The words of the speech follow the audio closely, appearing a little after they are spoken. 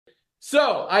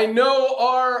So I know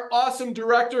our awesome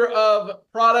director of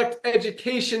product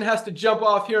education has to jump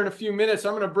off here in a few minutes.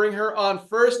 I'm going to bring her on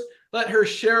first, let her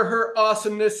share her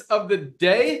awesomeness of the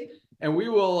day, and we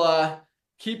will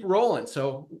keep rolling.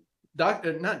 So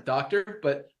not doctor,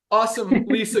 but awesome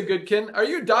Lisa Goodkin. Are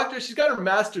you a doctor? She's got her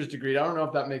master's degree. I don't know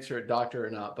if that makes her a doctor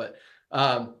or not, but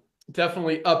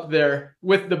definitely up there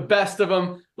with the best of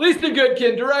them. Lisa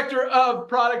Goodkin, director of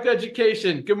product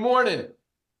education. Good morning.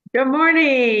 Good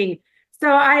morning. So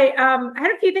I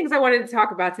had a few things I wanted to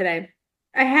talk about today.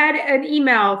 I had an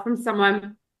email from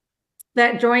someone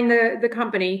that joined the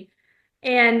company,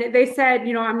 and they said,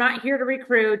 I'm not here to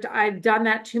recruit. I've done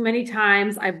that too many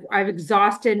times. I've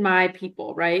exhausted my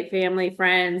people, right? Family,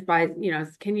 friends,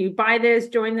 can you buy this,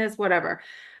 join this, whatever.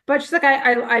 But she's like,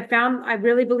 I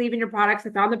really believe in your products.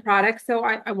 I found the products, so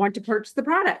I want to purchase the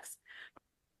products.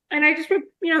 And I just,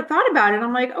 thought about it.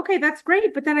 I'm like, okay, that's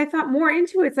great. But then I thought more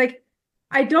into it. It's like,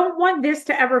 I don't want this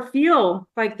to ever feel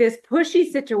like this pushy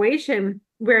situation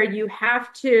where you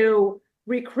have to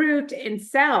recruit and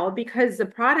sell because the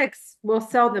products will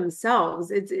sell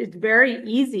themselves. It's very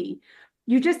easy.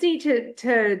 You just need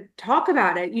to talk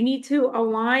about it. You need to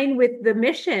align with the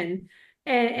mission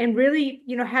and really,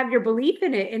 have your belief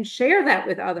in it and share that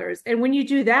with others. And when you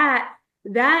do that,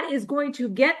 that is going to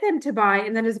get them to buy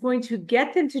and then is going to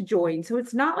get them to join. So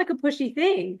it's not like a pushy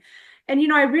thing.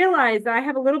 And I realized that I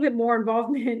have a little bit more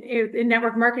involvement in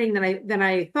network marketing than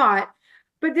I thought.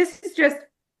 But this is just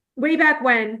way back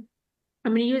when.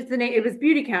 I'm going to use the name. It was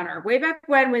Beauty Counter. Way back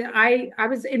when I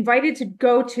was invited to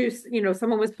go to,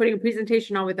 someone was putting a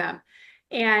presentation on with them.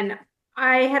 And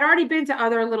I had already been to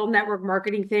other little network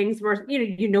marketing things where,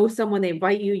 someone, they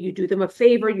invite you, you do them a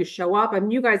favor, you show up. I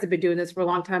mean, you guys have been doing this for a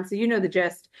long time, so you know the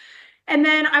gist. And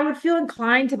then I would feel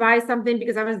inclined to buy something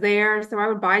because I was there. So I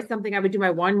would buy something. I would do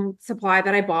my one supply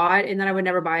that I bought, and then I would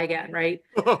never buy again, right?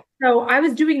 So I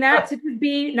was doing that to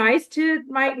be nice to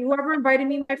my whoever invited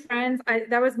me, my friends.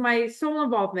 That was my sole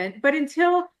involvement. But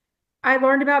until I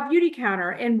learned about Beauty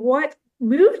Counter, and what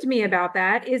moved me about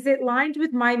that is it lined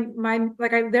with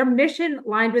their mission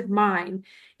lined with mine.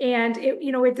 And it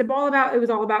was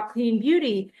all about clean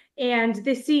beauty. And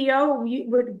the CEO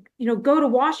would, go to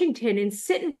Washington and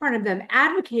sit in front of them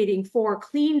advocating for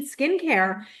clean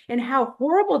skincare and how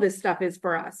horrible this stuff is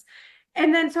for us.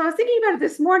 And then so I was thinking about it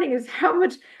this morning, is how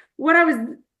much what I was,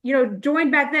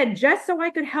 joined back then just so I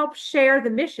could help share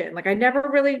the mission. Like, I never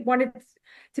really wanted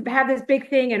to have this big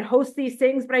thing and host these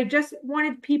things, but I just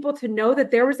wanted people to know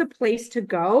that there was a place to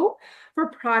go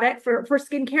for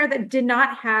skincare that did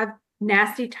not have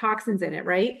nasty toxins in it,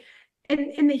 right?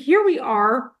 And here we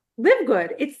are,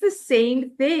 LiveGood. It's the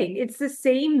same thing. It's the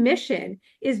same mission,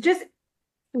 is just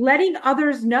letting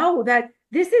others know that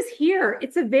this is here,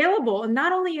 it's available. And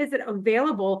not only is it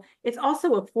available, it's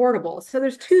also affordable. So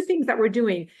there's two things that we're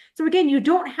doing. So again, you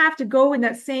don't have to go in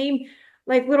that same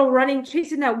like little running,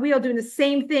 chasing that wheel, doing the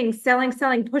same thing, selling,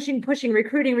 pushing,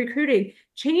 recruiting.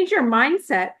 Change your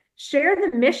mindset, share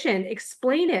the mission,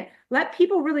 explain it, let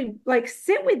people really like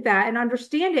sit with that and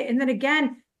understand it. And then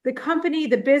again, the company,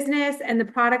 the business, and the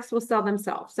products will sell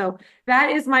themselves. So that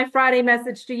is my Friday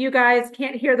message to you guys.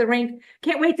 Can't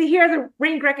wait to hear the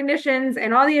rank recognitions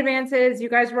and all the advances. You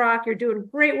guys rock. You're doing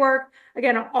great work.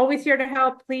 Again, I'm always here to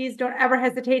help. Please don't ever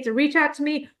hesitate to reach out to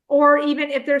me. Or even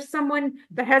if there's someone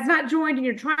that has not joined and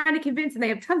you're trying to convince and they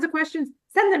have tons of questions,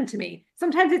 send them to me.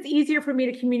 Sometimes it's easier for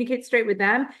me to communicate straight with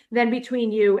them than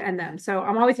between you and them. So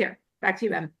I'm always here. Back to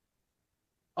you, Ben.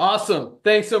 Awesome.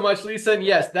 Thanks so much, Lisa. And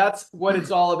yes, that's what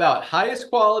it's all about. Highest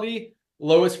quality,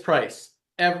 lowest price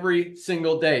every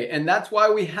single day. And that's why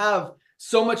we have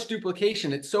so much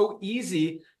duplication. It's so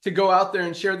easy to go out there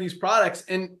and share these products.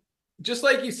 And just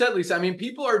like you said, Lisa, I mean,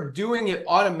 people are doing it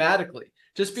automatically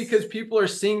just because people are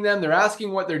seeing them. They're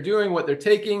asking what they're doing, what they're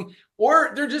taking,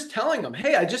 or they're just telling them,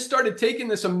 hey, I just started taking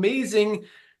this amazing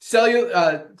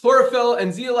chlorophyll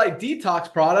and zeolite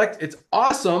detox product. It's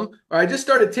awesome. Or I just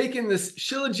started taking this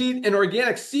shilajit and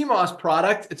organic sea moss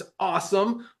product. It's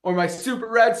awesome. Or my super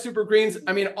red, super greens.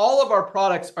 I mean, all of our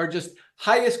products are just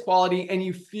highest quality, and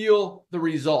you feel the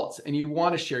results and you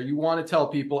want to share, you want to tell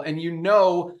people, and you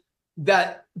know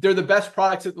that they're the best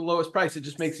products at the lowest price. It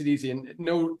just makes it easy, and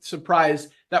no surprise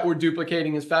that we're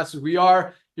duplicating as fast as we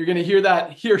are. You're going to hear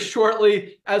that here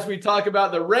shortly as we talk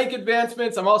about the rank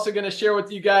advancements. I'm also going to share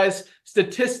with you guys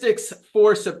statistics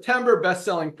for September,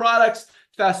 best-selling products,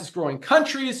 fastest growing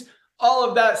countries, all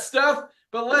of that stuff.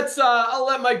 But I'll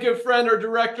let my good friend or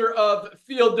director of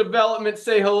field development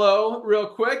say hello real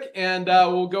quick, and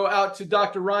we'll go out to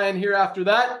Dr. Ryan here after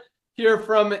that, hear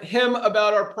from him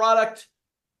about our product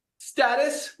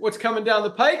status, what's coming down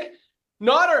the pike.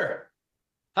 Nodder,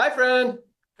 hi, friend.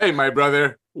 Hey, my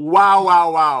brother. Wow,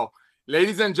 wow, wow.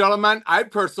 Ladies and gentlemen, I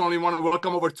personally want to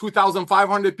welcome over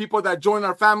 2,500 people that joined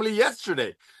our family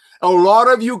yesterday. A lot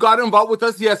of you got involved with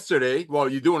us yesterday. Well,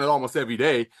 you're doing it almost every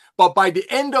day. But by the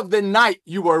end of the night,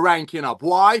 you were ranking up.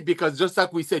 Why? Because just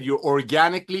like we said, you're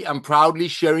organically and proudly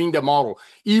sharing the model.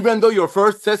 Even though your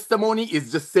first testimony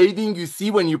is just saving you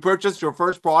see when you purchase your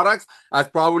first products, as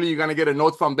probably you're going to get a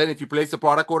note from Ben if you placed a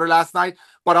product order last night.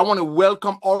 But I want to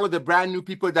welcome all of the brand new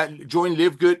people that joined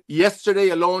LiveGood yesterday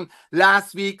alone.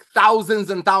 Last week, thousands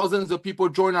and thousands of people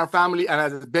joined our family. And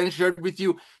as Ben shared with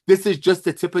you, this is just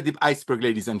the tip of the iceberg,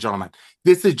 ladies and gentlemen.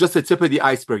 This is just the tip of the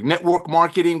iceberg. Network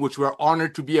marketing, which we're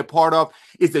honored to be a part of,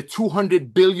 is a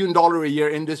 $200 billion a year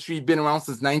industry, been around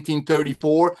since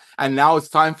 1934. And now it's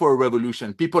time for a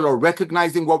revolution. People are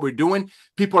recognizing what we're doing.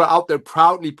 People are out there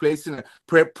proudly placing a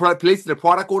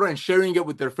product order and sharing it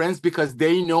with their friends because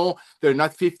they know they're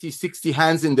not 50, 60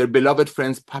 hands in their beloved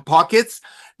friends' pockets.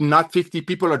 Not 50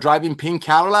 people are driving pink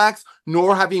Cadillacs,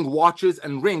 nor having watches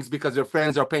and rings because their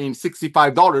friends are paying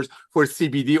 $65 for a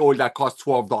CBD oil that costs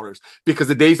 $12. Because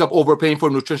the days of overpaying for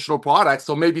nutritional products,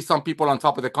 so maybe some people on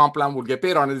top of the comp plan will get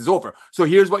paid on it, is over. So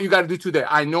here's what you got to do today.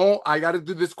 I know I got to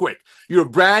do this quick. You're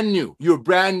brand new. You're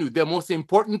brand new. The most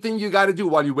important thing you got to do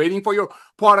while you're waiting for your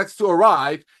products to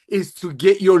arrive is to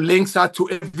get your links out to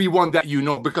everyone that you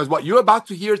know. Because what you're about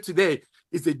to hear today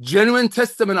is a genuine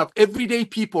testament of everyday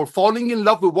people falling in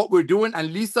love with what we're doing.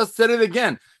 And Lisa said it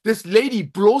again. This lady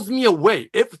blows me away.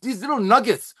 If these little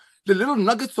nuggets, the little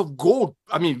nuggets of gold,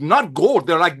 I mean, not gold,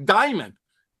 they're like diamond.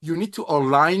 You need to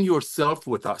align yourself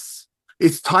with us.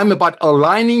 It's time about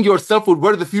aligning yourself with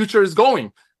where the future is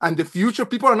going. And the future,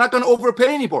 people are not going to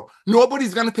overpay anymore.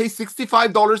 Nobody's going to pay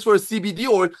 $65 for a CBD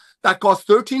oil that costs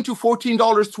 $13 to $14,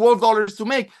 $12 to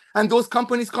make. And those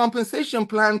companies' compensation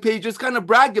plan pages kind of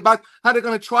brag about how they're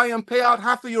going to try and pay out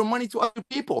half of your money to other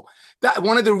people. That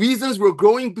one of the reasons we're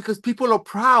growing, because people are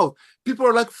proud. People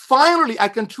are like, finally, I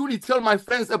can truly tell my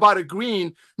friends about a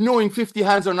green, knowing 50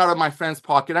 hands are not in my friend's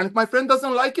pocket. And if my friend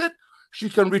doesn't like it, she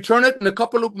can return it in a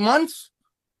couple of months.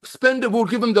 Spend it, we'll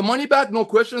give them the money back, no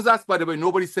questions asked. By the way,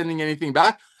 nobody's sending anything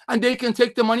back, and they can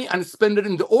take the money and spend it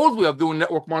in the old way of doing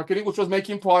network marketing, which was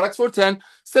making products for 10,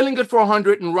 selling it for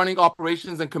 100, and running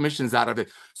operations and commissions out of it.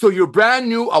 So you're brand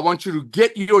new. I want you to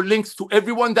get your links to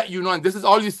everyone that you know, and this is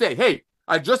all you say. Hey,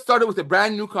 I just started with a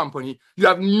brand new company. You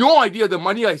have no idea the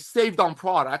money I saved on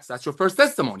products. That's your first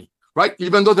testimony, right?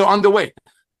 Even though they're on the way.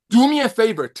 Do me a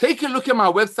favor, take a look at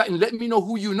my website and let me know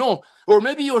who you know, or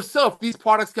maybe yourself, these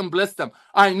products can bless them.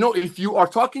 I know if you are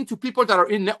talking to people that are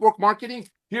in network marketing,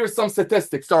 here's some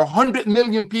statistics. There are 100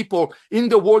 million people in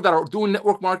the world that are doing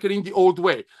network marketing the old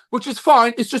way, which is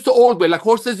fine. It's just the old way. Like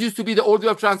horses used to be the old way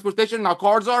of transportation. Now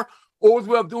cars are. Old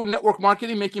way of doing network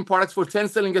marketing, making products for 10,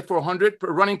 selling it for 100,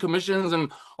 running commissions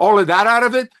and all of that out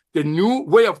of it. The new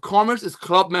way of commerce is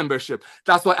club membership.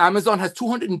 That's why Amazon has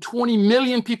 220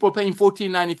 million people paying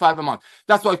 $14.95 a month.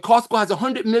 That's why Costco has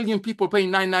 100 million people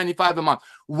paying $9.95 a month.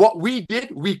 What we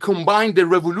did, we combined the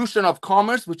revolution of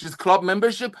commerce, which is club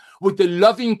membership, with the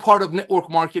loving part of network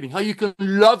marketing, how you can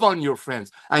love on your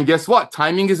friends. And guess what?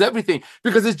 Timing is everything.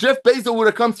 Because if Jeff Bezos would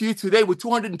have come to you today with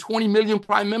 220 million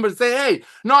Prime members, say, hey,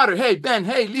 Nader, hey, Ben,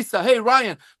 hey, Lisa, hey,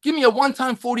 Ryan, give me a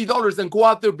one-time $40 and go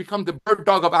out there, become the bird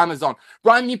dog of Amazon.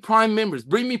 Bring me Prime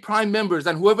members,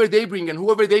 and whoever they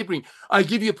bring, I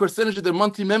give you a percentage of their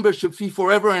monthly membership fee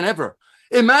forever and ever.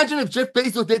 Imagine if Jeff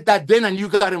Bezos did that then and you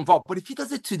got involved. But if he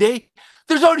does it today,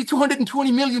 there's already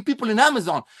 220 million people in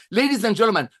Amazon. Ladies and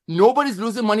gentlemen, nobody's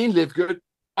losing money in LiveGood.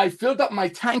 I filled up my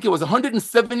tank. It was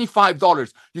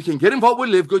 $175. You can get involved with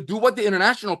LiveGood, do what the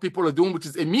international people are doing, which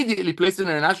is immediately place an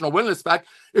international wellness pack.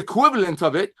 Equivalent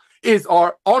of it is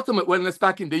our ultimate wellness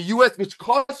pack in the US, which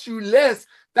costs you less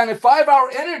than a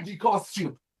 5-hour energy costs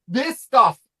you. This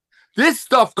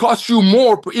stuff costs you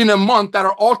more in a month that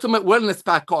our ultimate wellness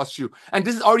pack costs you. And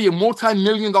this is already a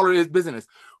multi-million-dollar business.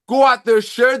 Go out there,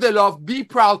 share the love, be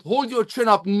proud, hold your chin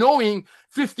up, knowing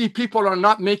 50 people are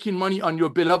not making money on your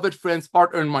beloved friend's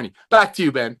hard-earned money. Back to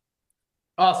you, Ben.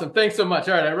 Awesome. Thanks so much.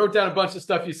 All right. I wrote down a bunch of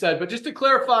stuff you said, but just to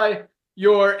clarify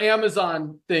your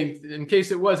Amazon thing, in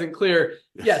case it wasn't clear.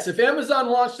 Yes, if Amazon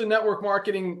launched a network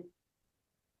marketing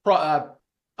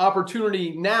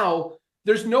opportunity now,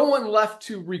 there's no one left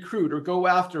to recruit or go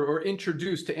after or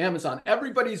introduce to Amazon.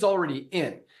 Everybody's already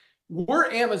in. We're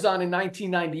Amazon in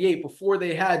 1998 before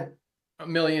they had 1.5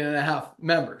 million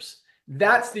members.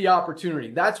 That's the opportunity.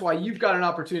 That's why you've got an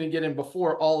opportunity to get in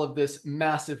before all of this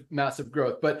massive, massive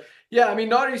growth. But yeah, I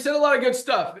mean, Nader, you said a lot of good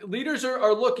stuff. Leaders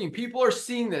are looking. People are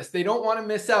seeing this. They don't want to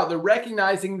miss out. They're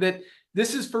recognizing that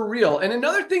this is for real. And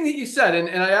another thing that you said,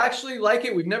 and I actually like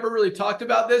it, we've never really talked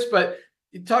about this, but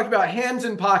You talked about hands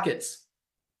in pockets.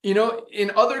 You know,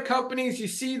 in other companies, you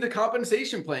see the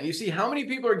compensation plan. You see how many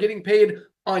people are getting paid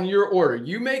on your order.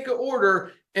 You make an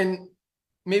order and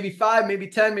maybe 5, maybe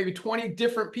 10, maybe 20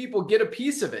 different people get a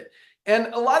piece of it. And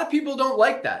a lot of people don't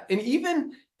like that.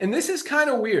 And this is kind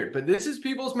of weird, but this is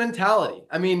people's mentality.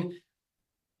 I mean,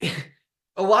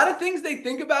 a lot of things they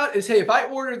think about is, hey, if I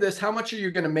order this, how much are you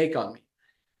going to make on me?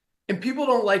 And people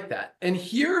don't like that. And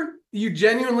here you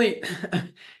genuinely,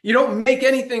 you don't make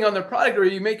anything on their product, or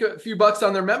you make a few bucks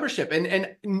on their membership.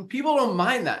 And people don't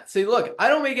mind that. Say, look, I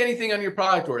don't make anything on your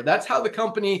product order. That's how the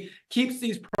company keeps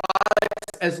these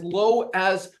products as low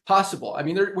as possible. I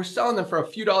mean, we're selling them for a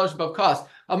few dollars above cost.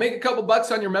 I'll make a couple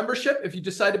bucks on your membership if you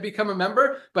decide to become a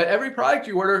member, but every product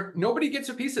you order, nobody gets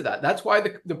a piece of that. That's why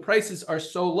the prices are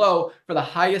so low for the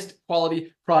highest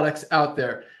quality products out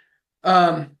there.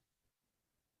 And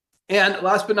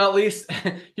last but not least,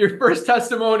 your first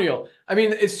testimonial. I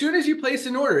mean, as soon as you place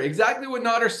an order, exactly what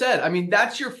Nader said. I mean,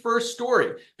 that's your first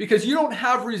story, because you don't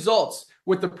have results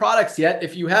with the products yet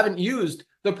if you haven't used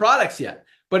the products yet.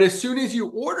 But as soon as you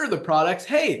order the products,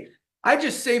 hey, I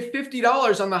just saved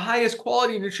 $50 on the highest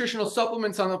quality nutritional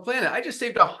supplements on the planet. I just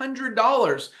saved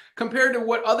 $100 compared to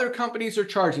what other companies are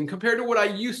charging, compared to what I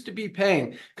used to be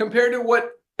paying, compared to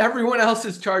what everyone else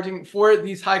is charging for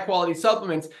these high quality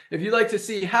supplements. If you'd like to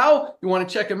see how, you want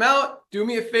to check them out, do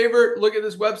me a favor, look at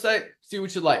this website, see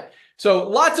what you like. So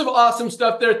lots of awesome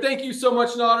stuff there. Thank you so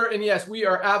much, Nader. And yes, we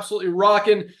are absolutely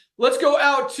rocking. Let's go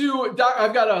out to Doc.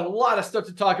 I've got a lot of stuff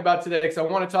to talk about today, because I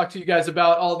want to talk to you guys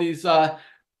about all these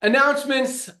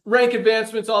announcements, rank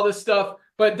advancements, all this stuff.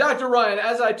 But Dr. Ryan,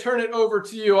 as I turn it over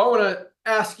to you, I want to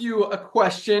ask you a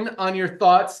question on your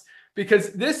thoughts,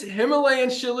 because this Himalayan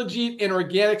Shilajit and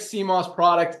organic sea moss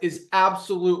product is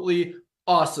absolutely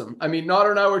awesome. I mean,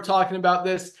 Nader and I were talking about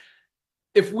this.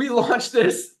 If we launch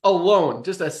this alone,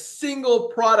 just a single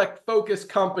product focused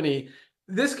company,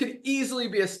 this could easily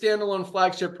be a standalone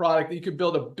flagship product that you could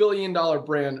build $1 billion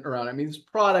brand around. I mean, this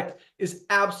product is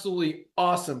absolutely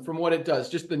awesome from what it does.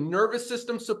 Just the nervous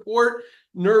system support,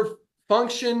 nerve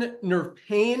function, nerve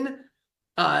pain,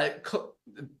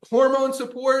 hormone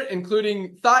support,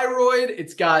 including thyroid.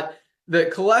 It's got the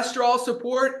cholesterol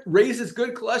support, raises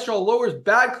good cholesterol, lowers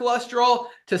bad cholesterol,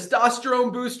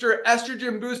 testosterone booster,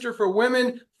 estrogen booster for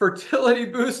women, fertility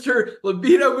booster,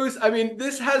 libido boost. I mean,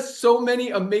 this has so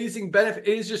many amazing benefits.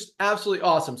 It is just absolutely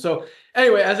awesome. So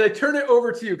anyway, as I turn it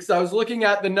over to you, because I was looking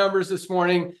at the numbers this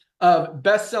morning of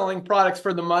best-selling products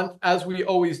for the month, as we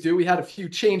always do. We had a few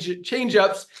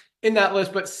change-ups in that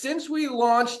list, but since we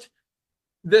launched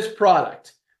this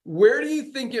product, where do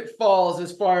you think it falls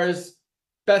as far as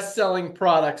best-selling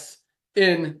products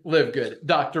in LiveGood,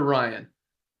 Dr. Ryan?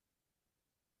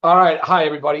 All right. Hi,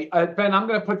 everybody. Ben, I'm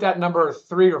going to put that number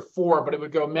 3 or 4, but it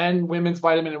would go men, women's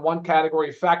vitamin in one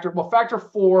category. Factor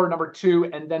 4, number 2,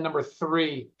 and then number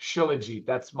 3, Shilajit.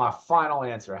 That's my final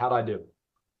answer. How'd I do?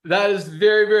 That is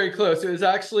very, very close. It was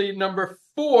actually number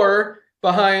 4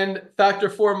 behind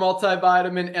Factor 4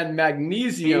 multivitamin, and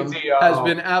magnesium has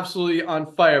been absolutely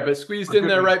on fire, but squeezed in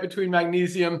there right between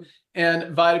magnesium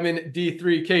and vitamin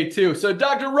D3K2. So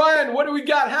Dr. Ryan, what do we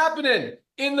got happening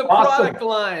in the product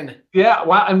line? Yeah,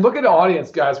 wow. And look at the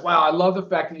audience, guys. Wow, I love the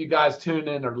fact that you guys tune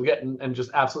in or getting and just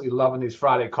absolutely loving these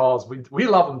Friday calls. We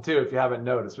love them too, if you haven't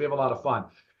noticed. We have a lot of fun.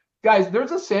 Guys,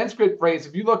 there's a Sanskrit phrase.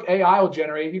 If you look, AI will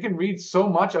generate. You can read so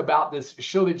much about this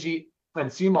Shilajit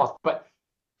and sea moss, but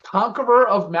conqueror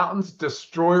of mountains,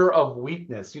 destroyer of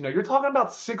weakness. You know, you're talking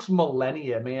about 6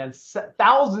 millennia, man,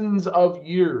 thousands of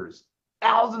years.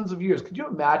 Thousands of years. Could you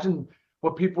imagine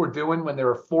what people were doing when they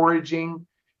were foraging?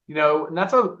 You know, and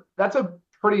that's a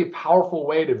pretty powerful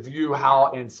way to view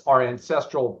how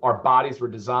our bodies were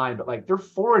designed. But like, they're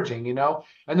foraging, you know,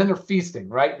 and then they're feasting,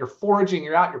 right? You're foraging,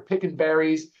 you're out, you're picking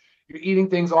berries, you're eating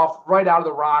things off right out of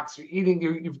the rocks.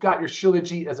 You've got your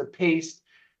Shilajit as a paste.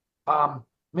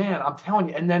 Man, I'm telling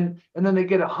you. And then they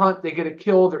get a hunt, they get a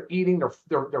kill. They're eating,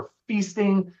 they're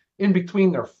feasting. In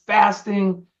between, they're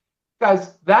fasting.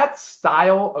 Guys, that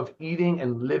style of eating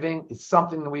and living is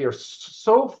something that we are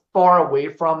so far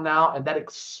away from now, and that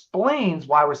explains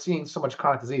why we're seeing so much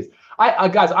chronic disease.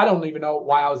 Guys, I don't even know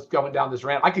why I was going down this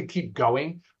rant. I could keep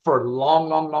going for a long,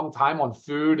 long, long time on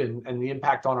food and the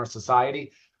impact on our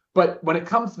society. But when it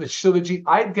comes to the Shilajit,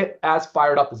 I get as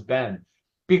fired up as Ben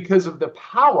because of the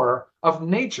power of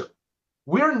nature.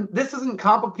 This isn't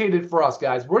complicated for us,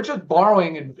 guys. We're just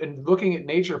borrowing and looking at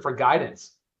nature for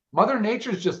guidance. Mother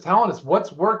Nature's just telling us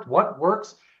what's worked, what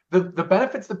works. The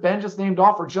benefits that Ben just named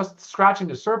off are just scratching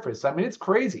the surface. I mean, it's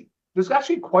crazy. There's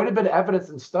actually quite a bit of evidence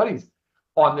and studies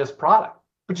on this product.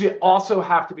 but you also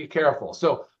have to be careful.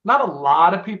 So not a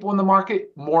lot of people in the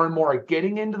market, more and more are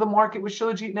getting into the market with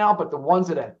Shilajit now, but the ones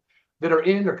that are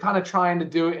in, they're kind of trying to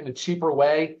do it in a cheaper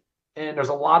way. And there's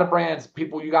a lot of brands,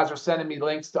 people, you guys are sending me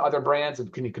links to other brands and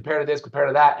can you compare to this, compare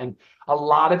to that? And a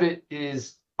lot of it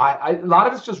is, a lot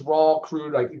of it's just raw,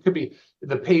 crude, like it could be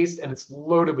the paste and it's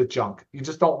loaded with junk. You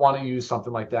just don't want to use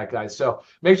something like that, guys. So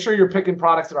make sure you're picking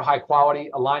products that are high quality,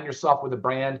 align yourself with a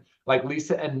brand like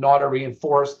Lisa and Nauta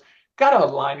Reinforced. Got to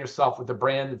align yourself with the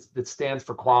brand that stands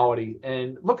for quality,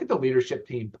 and look at the leadership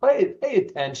team. Pay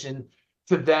attention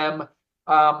to them.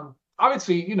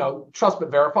 Obviously, you know, trust but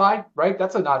verify, right?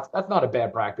 That's not a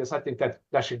bad practice. I think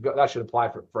that should apply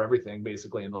for everything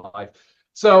basically in life.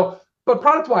 So, but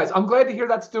product wise, I'm glad to hear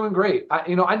that's doing great. I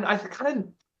kind of,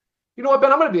 you know what,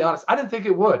 Ben, I'm going to be honest. I didn't think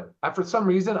it would. For some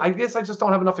reason, I guess I just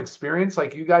don't have enough experience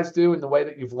like you guys do in the way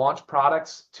that you've launched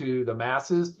products to the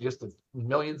masses, just to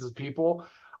millions of people.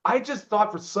 I just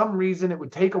thought for some reason it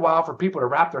would take a while for people to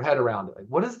wrap their head around it. Like,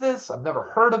 what is this? I've never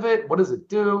heard of it. What does it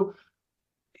do?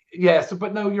 Yes,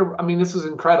 but no, I mean, this is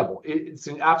incredible. It's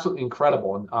absolutely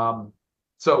incredible. And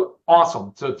so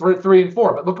awesome. So 3 and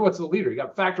 4, but look at what's the leader. You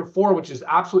got factor 4, which is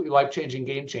absolutely life-changing,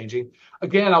 game-changing.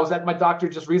 Again, I was at my doctor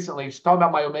just recently. She's talking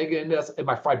about my omega index and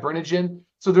my fibrinogen.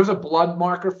 So there's a blood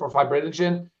marker for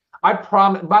fibrinogen. I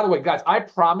promise, by the way, guys, I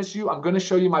promise you, I'm going to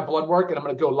show you my blood work and I'm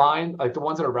going to go line, like the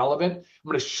ones that are relevant. I'm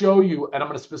going to show you, and I'm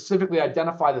going to specifically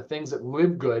identify the things that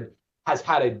LiveGood has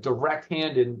had a direct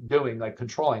hand in doing, like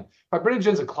controlling.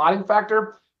 Fibrinogen is a clotting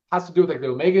factor, has to do with like the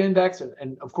omega index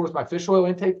and of course my fish oil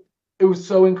intake. It was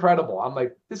so incredible. I'm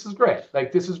like, this is great.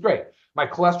 Like, this is great. My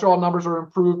cholesterol numbers are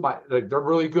improved. They're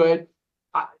really good.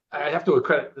 I have to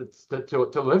accredit to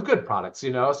LiveGood products,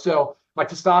 you know. So my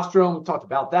testosterone, we talked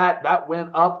about that. That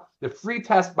went up. My free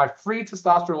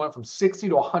testosterone went from 60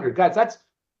 to 100. Guys, that's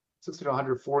 60 to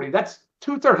 140. That's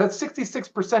 2/3. That's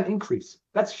 66% increase.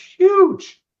 That's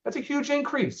huge. That's a huge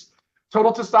increase.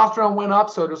 Total testosterone went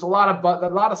up. So there's a lot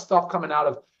of stuff coming out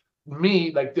of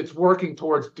me, like that's working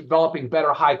towards developing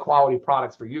better high quality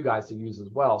products for you guys to use as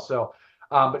well. So,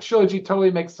 but Shilajit totally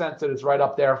makes sense that it's right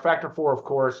up there. Factor 4, of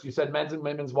course. You said men's and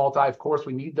women's multi. Of course,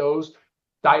 we need those.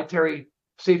 Dietary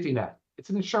safety net.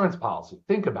 It's an insurance policy.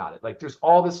 Think about it. Like there's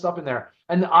all this stuff in there.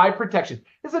 And the eye protection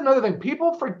is another thing.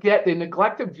 People forget, they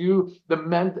neglect to view the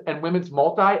men and women's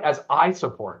multi as eye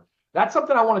support. That's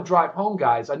something I want to drive home,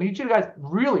 guys. I need you guys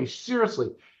really seriously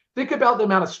think about the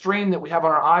amount of strain that we have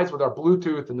on our eyes with our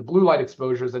Bluetooth and the blue light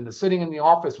exposures and the sitting in the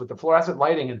office with the fluorescent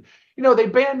lighting. And, you know, they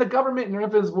banned the government in their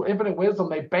infinite wisdom.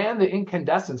 They banned the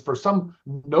incandescents for some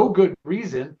no good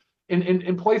reason.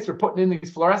 In place, they're putting in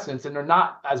these fluorescents and they're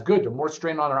not as good. They're more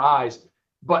strain on our eyes.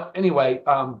 But anyway,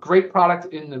 great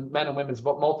product in the men and women's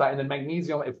multi. And then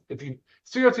magnesium, if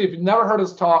you've never heard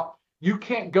us talk, you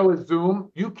can't go to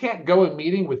Zoom. You can't go a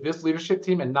meeting with this leadership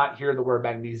team and not hear the word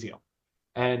magnesium.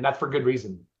 And that's for good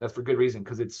reason. That's for good reason,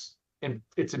 because it's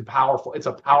powerful. It's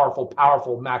a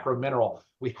powerful macro mineral.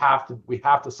 We have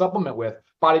to supplement with.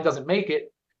 Body doesn't make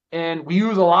it, and we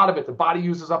use a lot of it. The body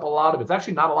uses up a lot of it. It's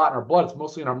actually not a lot in our blood. It's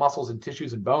mostly in our muscles and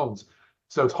tissues and bones.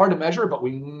 So it's hard to measure, but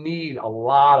we need a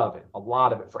lot of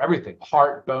it for everything: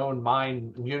 heart, bone,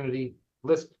 mind, immunity.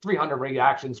 List 300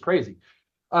 reactions, crazy.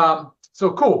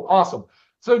 So cool, awesome.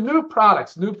 So new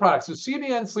products. So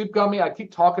CBN Sleep Gummy, I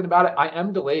keep talking about it. I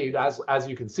am delayed, as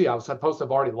you can see. I was supposed to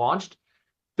have already launched.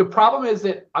 The problem is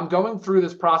that I'm going through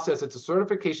this process. It's a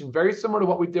certification very similar to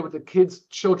what we did with the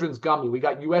children's gummy. We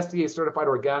got USDA certified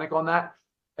organic on that.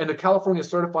 And the California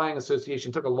Certifying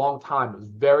Association took a long time. It was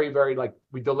very, very, like,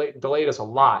 we delayed us a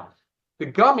lot. The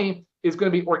gummy is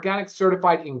going to be organic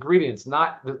certified ingredients,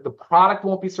 not the product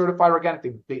won't be certified organic.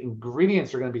 The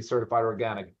ingredients are going to be certified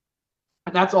organic.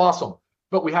 And that's awesome.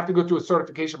 But we have to go through a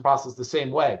certification process the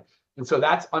same way. And so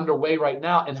that's underway right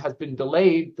now and has been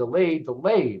delayed.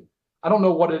 I don't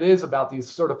know what it is about these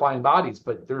certifying bodies,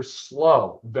 but they're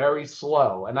slow, very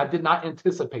slow. And I did not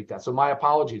anticipate that. So my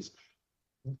apologies.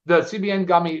 The CBN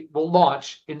gummy will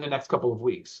launch in the next couple of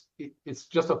weeks. It's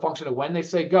just a function of when they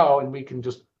say go and we can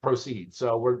just proceed.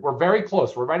 So we're very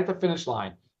close. We're right at the finish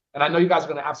line. And I know you guys are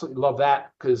going to absolutely love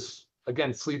that because,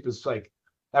 again, sleep is like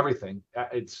everything.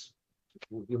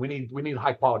 We need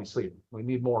high quality sleep. We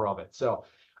need more of it. So,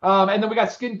 and then we got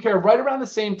skincare right around the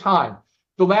same time.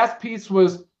 The last piece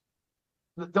was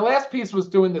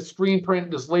doing the screen print,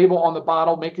 this label on the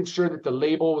bottle, making sure that the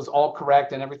label was all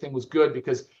correct and everything was good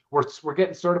because we're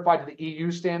getting certified to the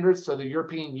EU standards, so the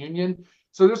European Union.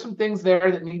 So there's some things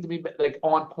there that need to be like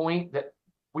on point that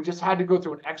we just had to go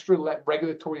through an extra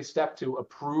regulatory step to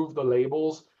approve the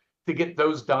labels to get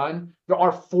those done. There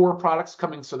are 4 products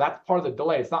coming, so that's part of the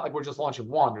delay. It's not like we're just launching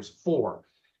 1, there's 4.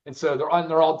 And so they're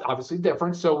all obviously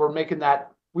different. So we're making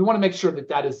that, we want to make sure that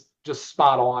that is just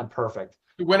spot on perfect.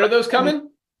 When are those coming?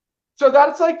 So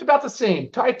that's like about the same,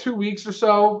 probably 2 weeks or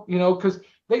so, you know, because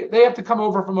they have to come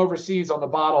over from overseas on the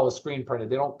bottle is screen printed.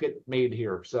 They don't get made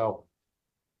here. So,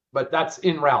 but that's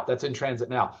en route. That's in transit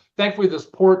now. Thankfully, this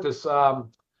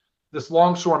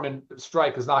longshoreman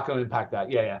strike is not going to impact that.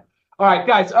 Yeah. All right,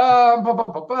 guys.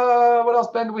 What else,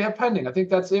 Ben, do we have pending? I think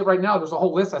that's it right now. There's a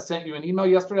whole list. I sent you an email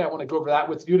yesterday. I want to go over that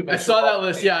with you to make I saw that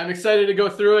list. Yeah, I'm excited to go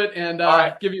through it and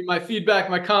give you my feedback,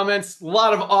 my comments. A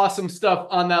lot of awesome stuff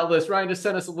on that list. Ryan just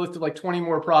sent us a list of like 20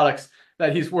 more products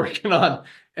that he's working on,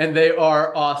 and they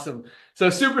are awesome.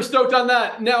 So super stoked on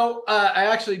that. Now, I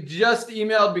actually just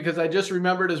emailed because I just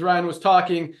remembered as Ryan was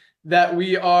talking that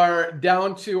we are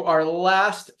down to our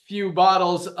last few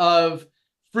bottles of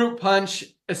Fruit Punch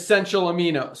Essential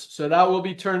Aminos. So that will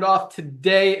be turned off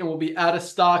today and will be out of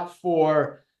stock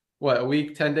for what, a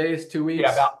week, 10 days, 2 weeks?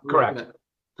 Yeah,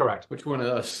 correct. Which one of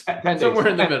those? 10 days. Somewhere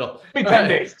in the middle. 10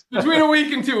 days. Between a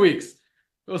week and 2 weeks.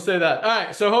 We'll say that. All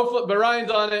right. So hopefully, but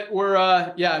Ryan's on it. We're,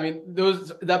 yeah, I mean,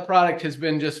 that product has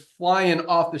been just flying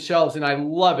off the shelves, and I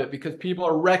love it because people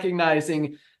are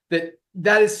recognizing that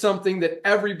that is something that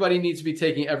everybody needs to be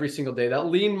taking every single day. That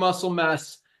lean muscle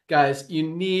mass, guys, you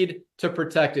need to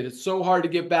protect it. It's so hard to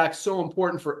get back, so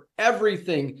important for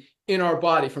everything in our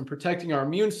body, from protecting our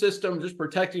immune system, just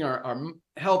protecting our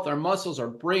health, our muscles, our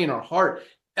brain, our heart.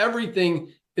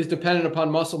 Everything is dependent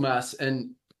upon muscle mass,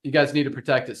 and you guys need to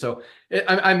protect it. So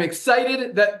I'm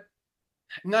excited that,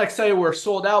 I'm not excited we're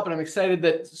sold out, but I'm excited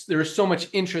that there is so much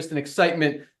interest and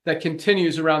excitement that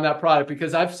continues around that product,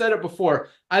 because I've said it before,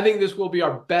 I think this will be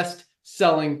our best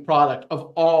selling product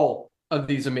of all of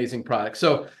these amazing products.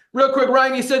 So real quick,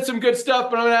 Ryan, you said some good stuff,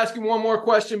 but I'm going to ask you one more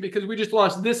question because we just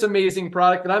launched this amazing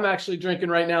product that I'm actually drinking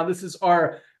right now. This is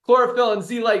our Chlorophyll and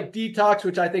Z-Lite Detox,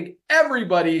 which I think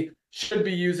everybody should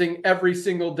be using every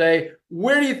single day.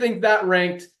 Where do you think that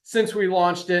ranked since we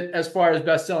launched it as far as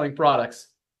best-selling products?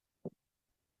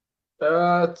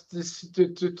 Let's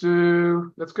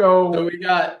go. So we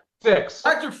got 6.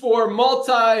 Factor 4,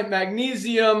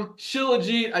 multi-magnesium,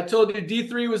 Shilajit. I told you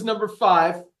D3 was number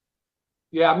 5.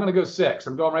 Yeah, I'm going to go 6.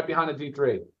 I'm going right behind the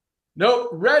D3. Nope.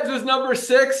 Reds was number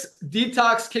 6.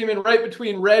 Detox came in right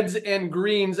between reds and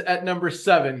greens at number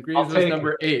 7. Greens was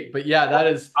number 8. But yeah, that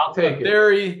is a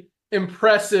very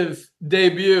impressive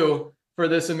debut for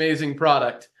this amazing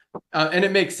product. And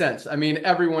it makes sense. I mean,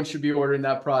 everyone should be ordering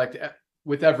that product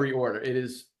with every order. It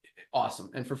is awesome.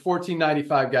 And for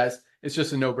 $14.95, guys, it's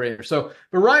just a no-brainer. So,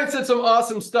 but Ryan said some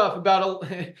awesome stuff about,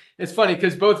 it's funny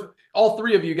because all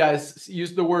three of you guys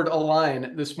used the word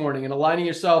align this morning, and aligning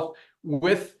yourself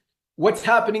with what's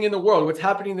happening in the world, what's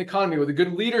happening in the economy, with a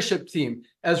good leadership team,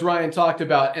 as Ryan talked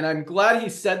about. And I'm glad he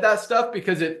said that stuff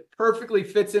because it perfectly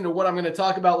fits into what I'm going to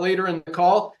talk about later in the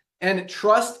call. And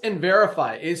trust and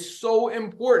verify is so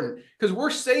important because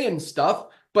we're saying stuff,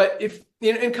 but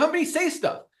and companies say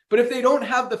stuff, but if they don't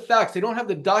have the facts, they don't have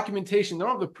the documentation, they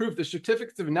don't have the proof, the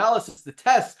certificates of analysis, the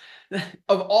tests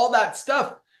of all that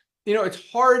stuff,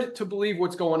 it's hard to believe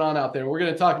what's going on out there. We're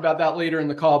going to talk about that later in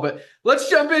the call, but let's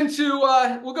jump into,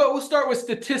 we'll start with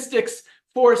statistics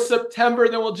for September,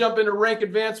 then we'll jump into rank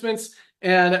advancements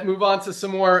and move on to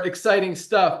some more exciting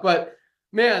stuff. But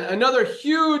man, another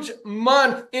huge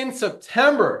month in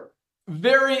September.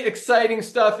 Very exciting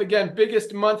stuff. Again,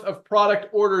 biggest month of product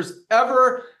orders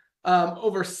ever.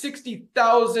 Over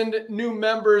 60,000 new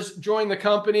members joined the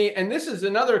company. And this is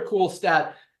another cool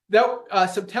stat. That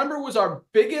September was our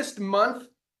biggest month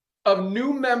of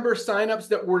new member signups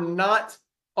that were not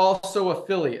also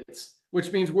affiliates,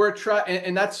 which means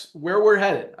and that's where we're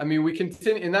headed. I mean, we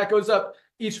continue, and that goes up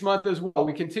each month as well.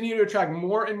 We continue to attract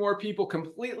more and more people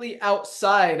completely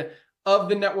outside of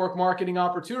the network marketing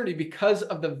opportunity because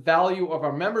of the value of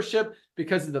our membership,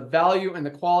 because of the value and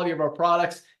the quality of our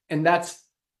products. And that's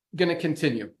going to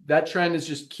continue. That trend is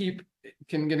just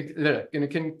going to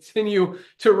continue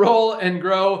to roll and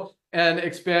grow and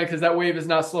expand because that wave is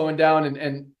not slowing down.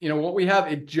 And what we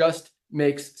have, it just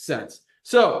makes sense.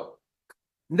 So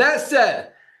that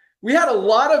said, we had a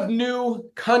lot of new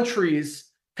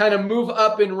countries kind of move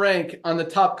up in rank on the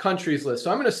top countries list.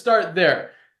 So I'm going to start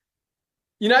there.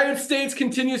 United States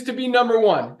continues to be number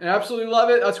 1. I absolutely love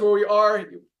it. That's where we are.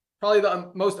 Probably the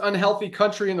most unhealthy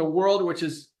country in the world, which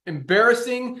is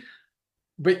embarrassing.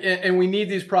 And we need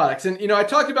these products. And, I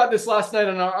talked about this last night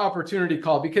on our opportunity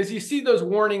call because you see those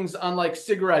warnings on like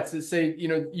cigarettes that say,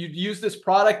 you use this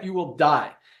product, you will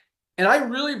die. And I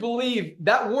really believe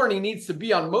that warning needs to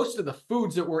be on most of the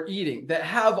foods that we're eating that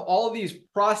have all of these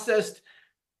processed,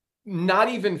 not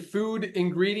even food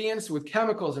ingredients with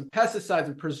chemicals and pesticides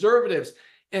and preservatives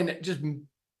and just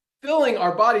filling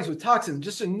our bodies with toxins.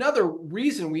 Just another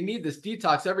reason we need this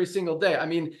detox every single day. I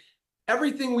mean,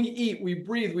 everything we eat, we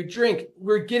breathe, we drink,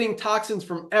 we're getting toxins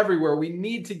from everywhere. We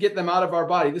need to get them out of our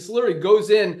body. This literally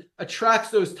goes in, attracts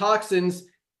those toxins,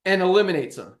 and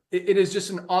eliminates them. It is just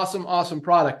an awesome, awesome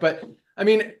product. But I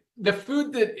mean, the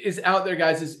food that is out there,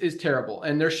 guys, is terrible.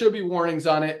 And there should be warnings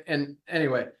on it. And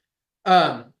anyway,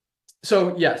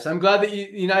 so yes, I'm glad that the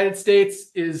United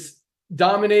States is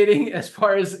dominating as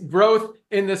far as growth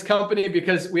in this company,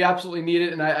 because we absolutely need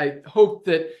it. And I hope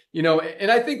that, you know, and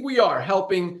I think we are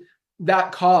helping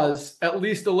that cause at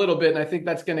least a little bit. And I think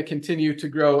that's going to continue to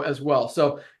grow as well.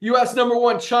 So US number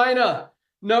one, China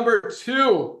number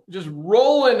two, just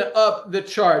rolling up the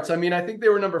charts. I mean, I think they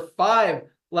were number 5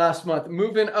 last month,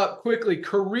 moving up quickly.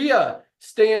 Korea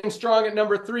staying strong at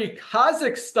number 3,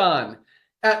 Kazakhstan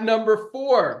at number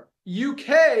 4, UK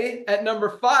at number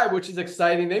 5, which is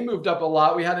exciting. They moved up a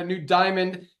lot. We had a new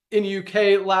diamond in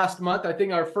UK last month. I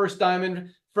think our first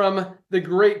diamond from the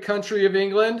great country of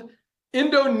England.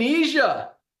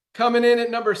 Indonesia coming in at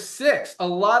number 6. A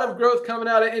lot of growth coming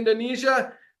out of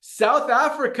Indonesia. South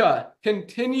Africa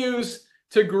continues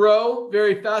to grow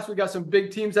very fast. We got some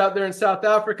big teams out there in South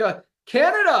Africa.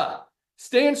 Canada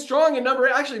staying strong in number,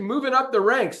 actually moving up the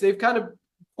ranks. They've kind of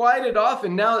quieted off,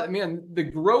 and now, man, the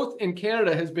growth in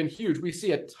Canada has been huge. We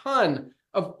see a ton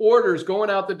of orders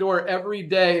going out the door every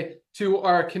day to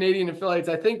our Canadian affiliates.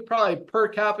 I think probably per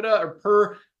capita or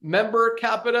per member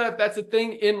capita, if that's a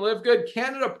thing in LiveGood,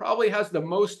 Canada probably has the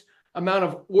most amount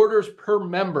of orders per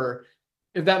member,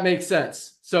 if that makes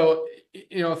sense. So,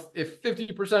 you know, if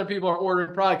 50% of people are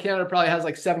ordering product, Canada probably has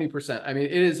like 70%. I mean,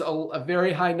 it is a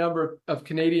very high number of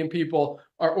Canadian people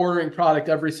are ordering product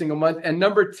every single month. And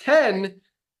number 10,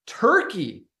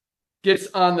 Turkey gets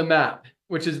on the map,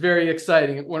 which is very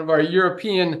exciting. One of our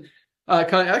European,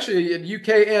 actually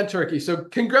UK and Turkey. So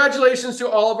congratulations to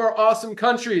all of our awesome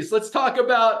countries. Let's talk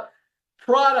about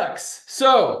products.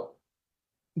 So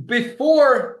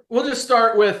before, we'll just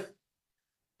start with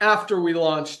after we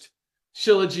launched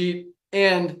Shilajit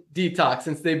and Detox,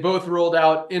 since they both rolled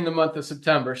out in the month of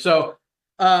September. So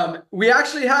we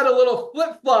actually had a little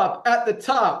flip-flop at the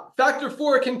top. Factor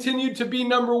 4 continued to be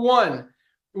number 1.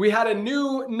 We had a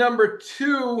new number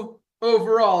 2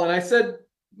 overall, and I said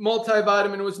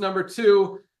multivitamin was number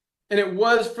 2, and it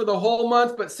was for the whole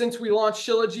month, but since we launched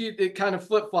Shilajit, it kind of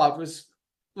flip-flopped. It was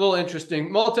a little interesting.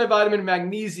 Multivitamin and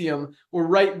magnesium were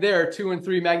right there, 2 and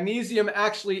 3. Magnesium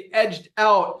actually edged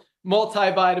out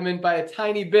multivitamin by a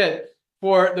tiny bit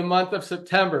for the month of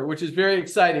September, which is very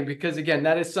exciting because, again,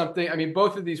 that is something, I mean,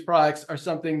 both of these products are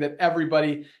something that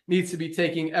everybody needs to be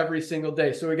taking every single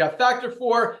day. So we got Factor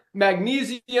 4,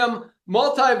 magnesium,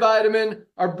 multivitamin,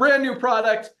 our brand new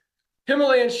product,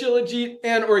 Himalayan Shilajit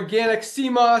and organic sea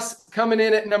moss coming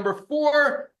in at number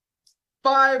 4.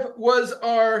 5 was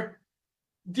our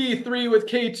D3 with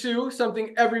K2,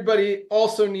 something everybody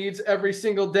also needs every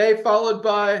single day, followed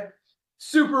by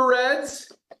Super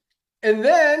Reds, and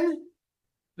then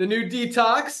the new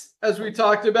Detox, as we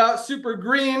talked about, Super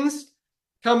Greens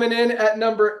coming in at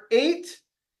number 8.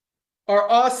 Our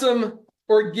awesome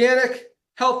organic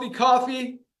healthy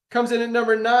coffee comes in at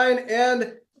number 9,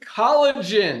 and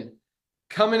collagen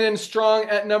coming in strong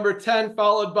at number 10,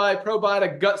 followed by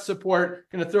probiotic gut support.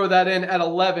 Going to throw that in at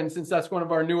 11 since that's one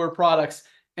of our newer products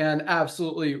and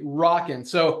absolutely rocking.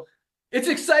 So it's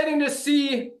exciting to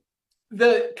see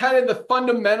the kind of the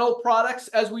fundamental products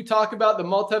as we talk about the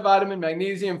multivitamin,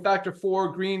 magnesium, Factor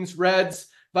 4, greens, reds,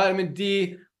 vitamin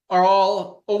D are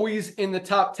all always in the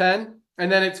top 10.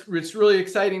 And then it's really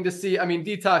exciting to see. I mean,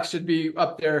 Detox should be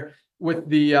up there with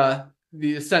the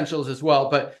essentials as well.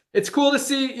 But it's cool to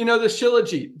see, you know, the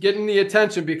Shilajit getting the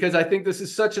attention because I think this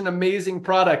is such an amazing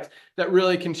product that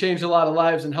really can change a lot of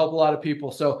lives and help a lot of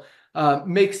people. So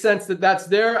makes sense that that's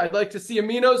there. I'd like to see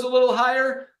aminos a little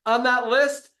higher on that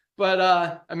list. But,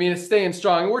 I mean, it's staying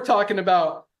strong. We're talking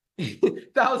about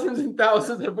thousands and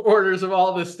thousands of orders of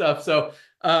all this stuff. So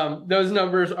those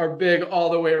numbers are big all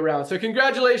the way around. So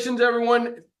congratulations,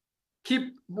 everyone.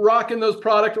 Keep rocking those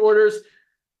product orders.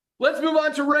 Let's move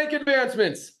on to rank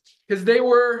advancements because they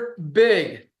were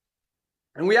big.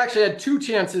 And we actually had 2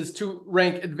 chances to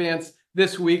rank advance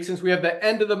this week since we have the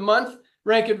end of the month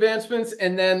rank advancements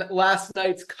and then last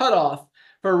night's cutoff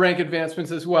for rank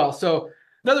advancements as well. So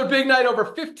another big night, over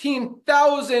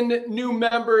 15,000 new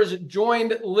members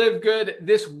joined LiveGood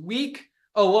this week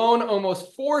alone.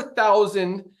 Almost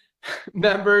 4,000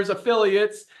 members,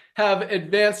 affiliates have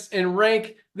advanced in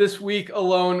rank this week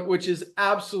alone, which is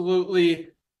absolutely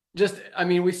just, I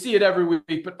mean, we see it every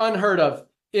week, but unheard of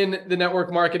in the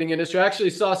network marketing industry. I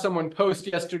actually saw someone post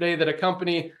yesterday that a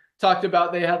company talked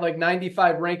about they had like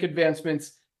 95 rank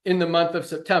advancements in the month of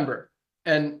September.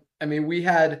 And I mean, we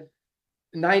had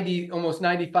almost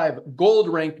 95 gold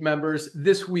ranked members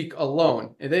this week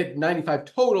alone, and they had 95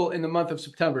 total in the month of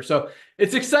September. So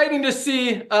it's exciting to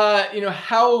see,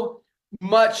 how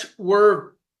much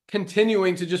we're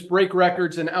continuing to just break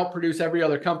records and outproduce every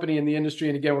other company in the industry.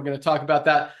 And again, we're going to talk about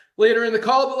that later in the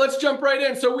call, but let's jump right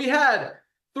in. So we had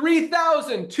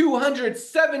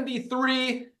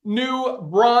 3,273 new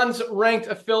bronze ranked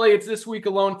affiliates this week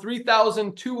alone,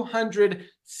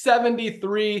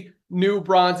 3,273 new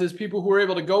bronzes, people who were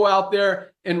able to go out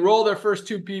there, enroll their first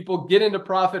 2 people, get into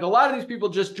profit. A lot of these people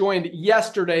just joined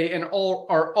yesterday and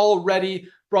are already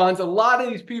bronze. A lot of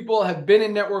these people have been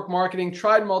in network marketing,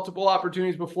 tried multiple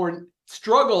opportunities before,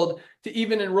 struggled to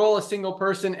even enroll a single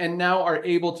person, and now are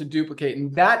able to duplicate.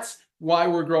 And that's why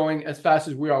we're growing as fast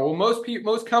as we are. Well,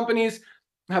 most companies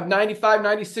have 95,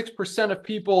 96% of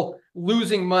people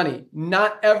losing money,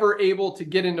 not ever able to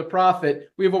get into profit.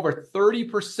 We have over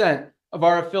 30% of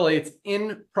our affiliates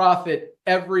in profit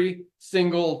every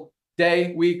single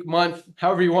day, week, month,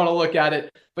 however you want to look at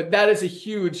it. But that is a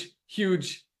huge,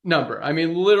 huge number. I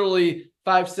mean, literally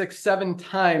 5, 6, 7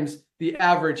 times the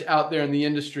average out there in the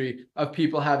industry of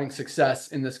people having success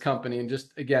in this company. And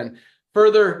just, again,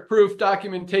 further proof,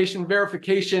 documentation,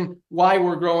 verification, why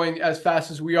we're growing as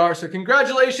fast as we are. So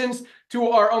congratulations to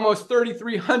our almost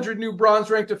 3,300 new bronze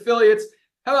ranked affiliates.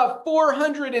 How about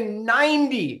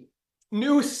 490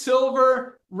 new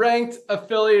silver ranked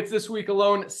affiliates this week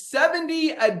alone?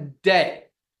 70 a day.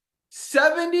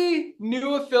 70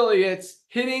 new affiliates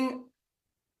hitting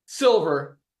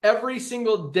silver every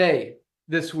single day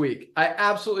this week. I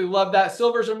absolutely love that.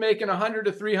 Silvers are making $100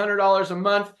 to $300 a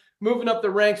month, moving up the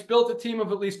ranks, built a team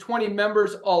of at least 20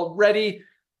 members already.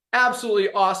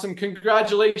 Absolutely awesome.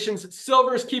 Congratulations,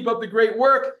 Silvers. Keep up the great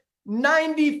work.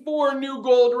 94 new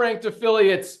gold ranked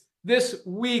affiliates this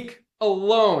week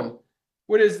alone.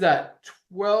 What is that?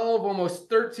 12, almost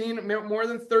 13, more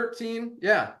than 13.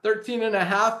 Yeah, 13 and a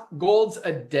half golds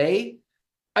a day.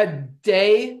 A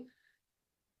day.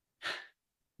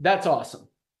 That's awesome.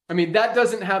 I mean, that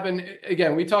doesn't happen.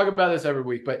 Again, we talk about this every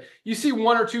week, but you see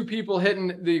 1 or 2 people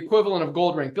hitting the equivalent of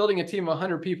gold rank, building a team of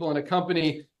 100 people in a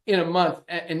company in a month,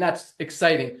 and that's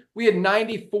exciting. We had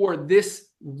 94 this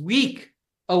week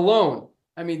alone.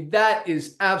 I mean, that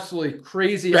is absolutely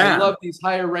crazy. Bam. I love these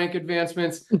higher rank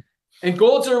advancements. And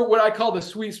golds are what I call the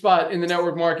sweet spot in the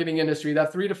network marketing industry,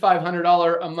 that $300 to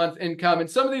 $500 a month income. And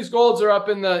some of these golds are up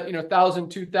in the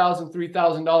 $1,000, $2,000,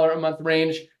 $3,000 a month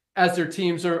range as their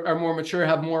teams are more mature,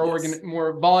 have more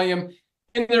more volume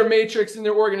in their matrix, in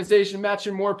their organization,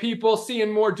 matching more people, seeing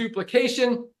more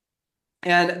duplication.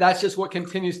 And that's just what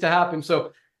continues to happen.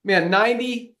 So, man,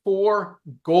 94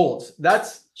 golds.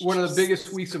 That's one of the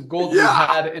biggest weeks of gold we've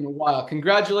had in a while.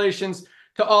 Congratulations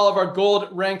to all of our gold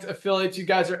ranked affiliates. You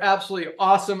guys are absolutely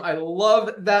awesome. I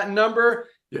love that number.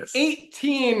 Yes.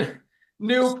 18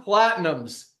 new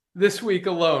platinums this week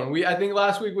alone. I think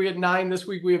last week we had 9. This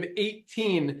week we have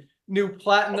 18 new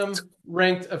platinum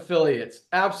ranked affiliates.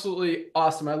 Absolutely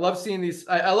awesome. I love seeing these.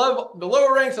 I love the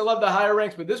lower ranks. I love the higher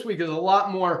ranks, but this week is a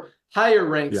lot more higher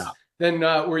ranks than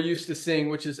we're used to seeing,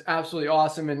 which is absolutely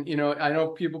awesome. And, I know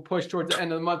people push towards the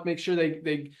end of the month, make sure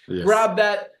they grab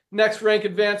that next rank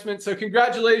advancement. So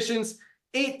congratulations,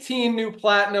 18 new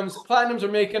platinums. Platinums are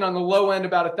making on the low end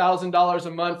about $1,000 a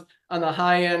month. On the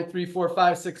high end, $3,000, $4,000,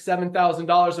 $5,000, $6,000,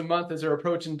 $7,000 a month as they're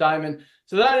approaching diamond.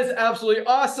 So that is absolutely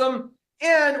awesome.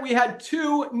 And we had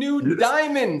 2 new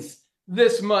diamonds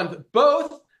this month,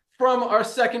 both from our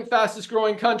second fastest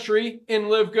growing country in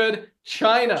LiveGood,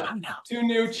 China. 2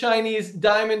 new Chinese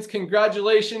diamonds.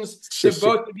 Congratulations to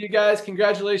both of you guys.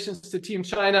 Congratulations to Team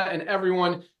China and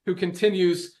everyone who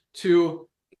continues to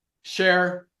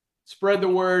share, spread the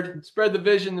word, spread the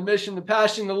vision, the mission, the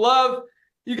passion, the love.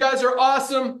 You guys are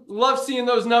awesome. Love seeing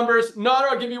those numbers. Nader,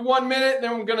 I'll give you 1 minute,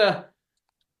 then we're going to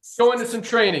go into some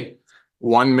training.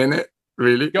 1 minute?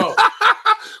 Really? Go.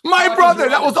 My brother,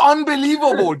 that was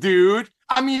unbelievable, dude.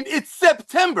 I mean, it's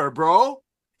September, bro.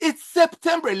 It's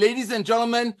September, ladies and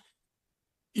gentlemen.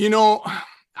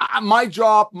 My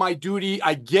job, my duty,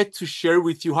 I get to share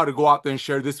with you how to go out there and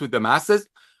share this with the masses.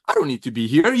 I don't need to be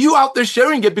here. You out there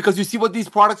sharing it because you see what these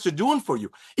products are doing for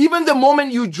you. Even the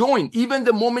moment you join, even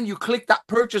the moment you click that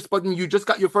purchase button, you just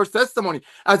got your first testimony,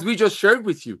 as we just shared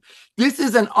with you. This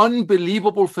is an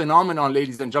unbelievable phenomenon,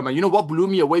 ladies and gentlemen. You know what blew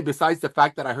me away besides the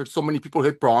fact that I heard so many people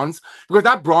hit bronze? Because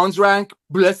that bronze rank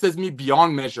blesses me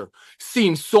beyond measure.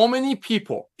 Seeing so many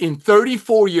people in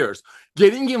 34 years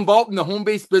getting involved in the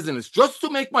home-based business just to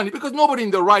make money, because nobody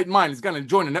in their right mind is going to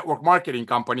join a network marketing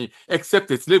company except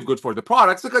it's LiveGood for the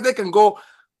products, because they can go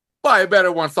buy a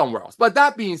better one somewhere else. But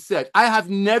that being said, I have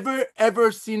never,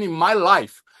 ever seen in my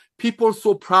life people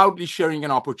so proudly sharing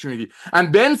an opportunity.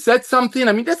 And Ben said something.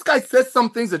 I mean, this guy says some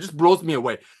things that just blows me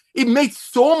away. It makes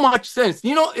so much sense.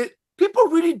 You know, people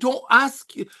really don't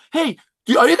ask you, hey,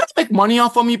 are you going to make money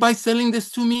off of me by selling this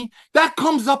to me? That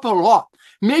comes up a lot.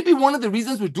 Maybe one of the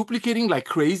reasons we're duplicating like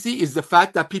crazy is the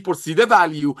fact that people see the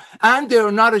value and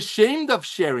they're not ashamed of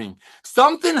sharing.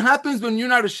 Something happens when you're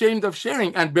not ashamed of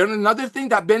sharing. And Ben, another thing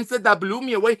that Ben said that blew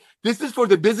me away, this is for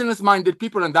the business-minded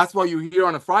people, and that's why you're here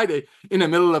on a Friday in the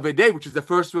middle of a day, which is the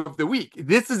first of the week.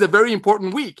 This is a very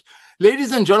important week.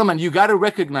 Ladies and gentlemen, you got to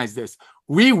recognize this.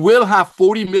 We will have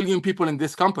 40 million people in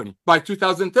this company by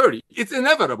 2030. It's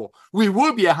inevitable. We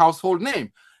will be a household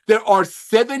name. There are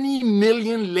 70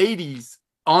 million ladies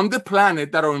on the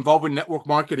planet that are involved with network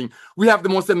marketing. We have the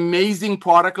most amazing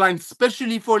product line,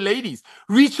 especially for ladies.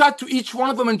 Reach out to each one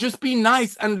of them and just be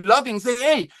nice and loving. Say,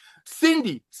 hey,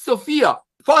 Cindy, Sophia,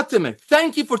 Fatima,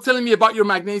 thank you for telling me about your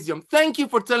magnesium. Thank you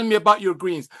for telling me about your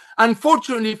greens.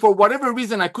 Unfortunately, for whatever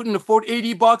reason, I couldn't afford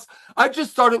 $80. I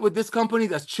just started with this company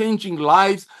that's changing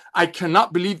lives. I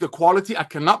cannot believe the quality. I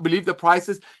cannot believe the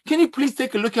prices. Can you please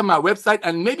take a look at my website?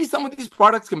 And maybe some of these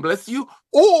products can bless you.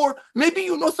 Or maybe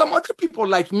you know some other people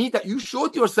like me that you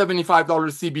showed your $75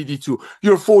 CBD to,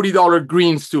 your $40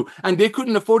 greens to, and they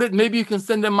couldn't afford it. Maybe you can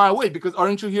send them my way, because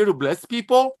aren't you here to bless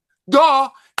people? Duh.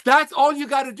 That's all you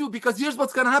got to do, because here's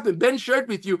what's going to happen. Ben shared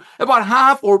with you about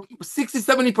half or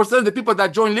 60-70% of the people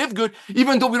that join LiveGood,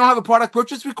 even though we don't have a product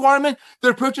purchase requirement,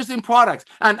 they're purchasing products.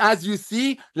 And as you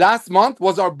see, last month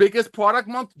was our biggest product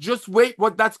month. Just wait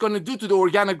what that's going to do to the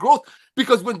organic growth.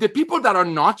 Because when the people that are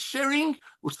not sharing,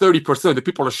 which 30% of the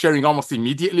people are sharing almost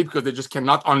immediately because they just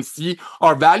cannot unsee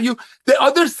our value, the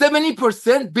other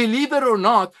 70%, believe it or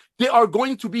not, they are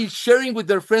going to be sharing with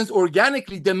their friends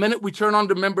organically the minute we turn on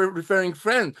the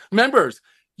referring members.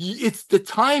 It's the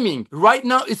timing. Right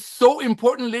now is so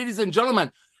important, ladies and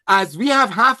gentlemen. As we have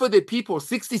half of the people,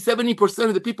 60-70%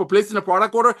 of the people placing a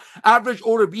product order, average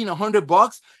order being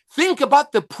 $100. Think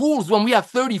about the pools when we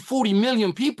have 30-40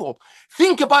 million people.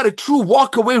 Think about a true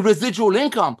walkaway residual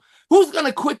income. Who's going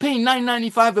to quit paying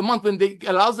 $9.95 a month when they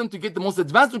allows them to get the most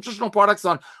advanced nutritional products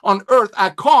on earth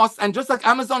at cost? And just like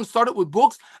Amazon started with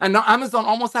books, and now Amazon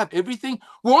almost have everything,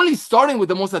 we're only starting with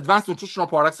the most advanced nutritional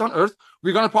products on earth.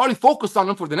 We're going to probably focus on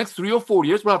them for the next 3 or 4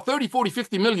 years. We'll have 30, 40,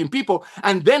 50 million people.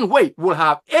 And then wait, we'll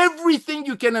have everything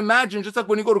you can imagine. Just like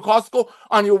when you go to Costco,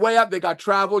 on your way up, they got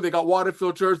travel, they got water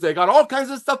filters, they got all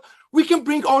kinds of stuff. We can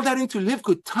bring all that into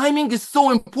LiveGood. Timing is so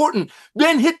important.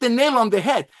 Ben hit the nail on the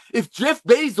head. If Jeff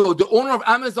Bezos, the owner of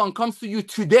Amazon, comes to you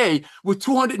today with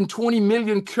 220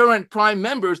 million current Prime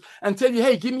members and tell you,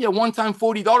 hey, give me a one-time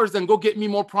 $40 and go get me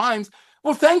more Primes.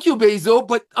 Well, thank you, Bezos,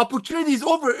 but opportunity is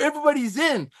over. Everybody's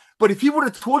in. But if he would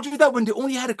have told you that when they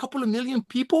only had a couple of million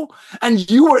people and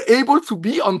you were able to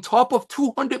be on top of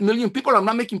 200 million people, I'm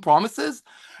not making promises.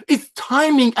 It's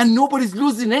timing and nobody's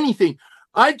losing anything.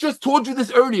 I just told you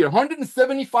this earlier.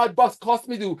 $175 cost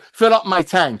me to fill up my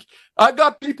tank. I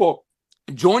got people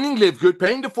joining LiveGood,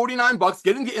 paying the $49,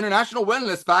 getting the International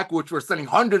Wellness Pack, which we're selling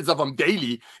hundreds of them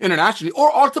daily internationally,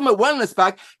 or Ultimate Wellness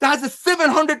Pack that has a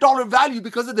 $700 value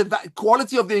because of the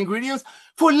quality of the ingredients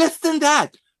for less than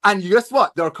that. And guess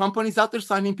what? There are companies out there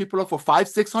signing people up for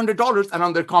 $500-600, and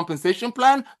on their compensation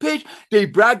plan page, they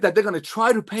brag that they're going to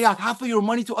try to pay out half of your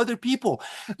money to other people.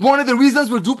 One of the reasons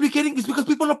we're duplicating is because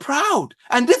people are proud.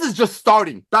 And this is just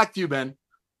starting. Back to you, Ben.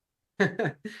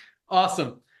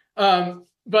 Awesome.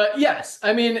 But yes,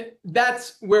 I mean,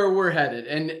 that's where we're headed.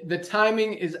 And the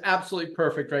timing is absolutely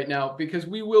perfect right now, because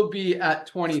we will be at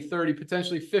 20, 30,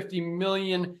 potentially 50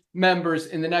 million members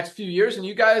in the next few years. And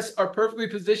you guys are perfectly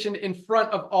positioned in front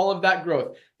of all of that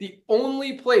growth. The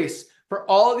only place for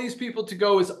all of these people to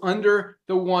go is under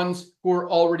the ones who are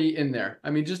already in there.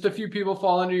 I mean, just a few people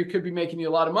fall under, you could be making you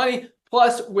a lot of money.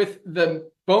 Plus, with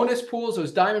the bonus pools,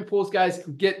 those diamond pools, guys,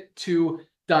 get to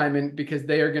diamond, because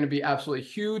they are going to be absolutely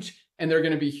huge. And they're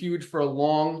going to be huge for a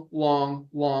long, long,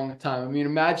 long time. I mean,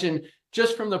 imagine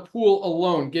just from the pool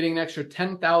alone, getting an extra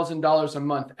 $10,000 a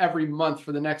month every month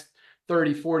for the next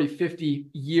 30, 40, 50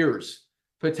 years,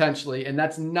 potentially. And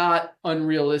that's not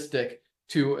unrealistic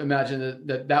to imagine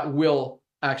that will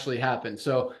actually happen.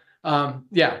 So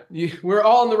yeah, we're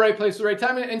all in the right place at the right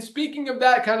time. And speaking of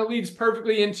that, kind of leads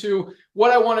perfectly into what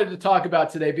I wanted to talk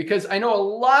about today, because I know a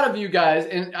lot of you guys,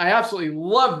 and I absolutely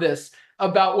love this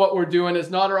about what we're doing, as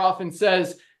Nader often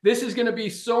says, this is going to be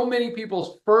so many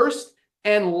people's first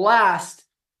and last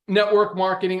network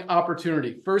marketing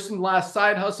opportunity. First and last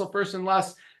side hustle, first and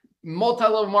last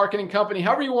multi-level marketing company,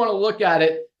 however you want to look at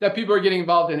it, that people are getting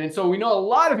involved in. And so we know a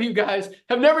lot of you guys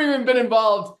have never even been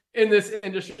involved in this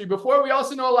industry before. We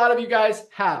also know a lot of you guys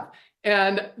have.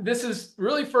 And this is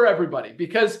really for everybody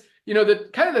because, you know, the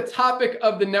kind of the topic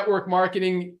of the network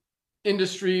marketing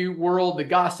industry world, the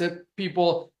gossip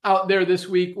people out there this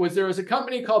week was there was a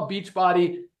company called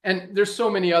Beachbody, and there's so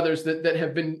many others that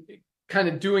have been kind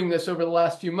of doing this over the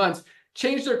last few months,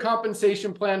 changed their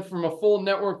compensation plan from a full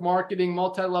network marketing,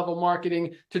 multi-level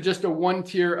marketing to just a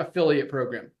one-tier affiliate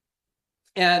program.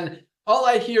 And all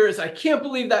I hear is, I can't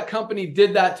believe that company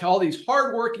did that to all these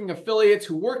hardworking affiliates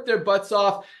who worked their butts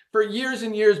off for years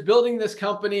and years building this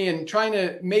company and trying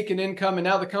to make an income, and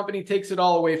now the company takes it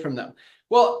all away from them.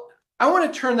 Well, I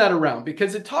want to turn that around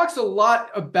because it talks a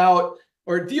lot about,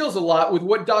 or deals a lot with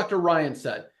what Dr. Ryan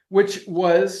said, which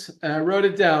was, and I wrote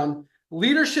it down,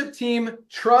 leadership team,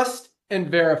 trust, and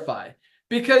verify.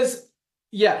 Because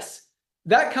yes,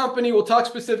 that company, we'll talk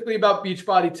specifically about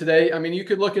Beachbody today. I mean, you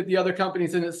could look at the other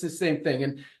companies and it's the same thing.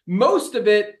 And most of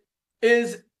it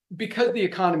is because the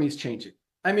economy is changing.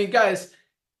 I mean, guys,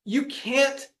 you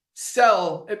can't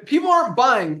sell, people aren't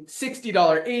buying $60,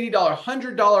 $80,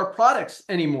 $100 products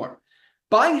anymore.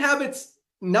 Buying habits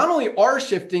not only are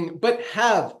shifting, but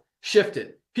have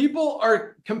shifted. People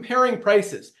are comparing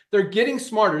prices. They're getting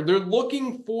smarter. They're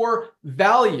looking for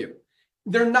value.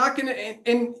 They're not going to,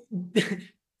 and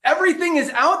everything is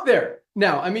out there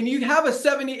now. I mean, you have a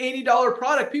 $70, $80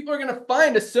 product. People are going to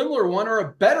find a similar one or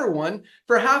a better one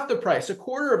for half the price, a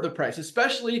quarter of the price,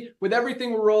 especially with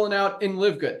everything we're rolling out in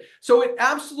LiveGood. So it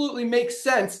absolutely makes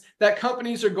sense that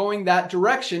companies are going that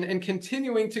direction and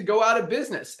continuing to go out of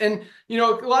business. And, you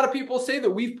know, a lot of people say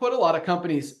that we've put a lot of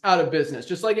companies out of business,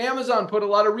 just like Amazon put a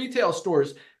lot of retail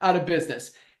stores out of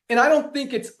business. And I don't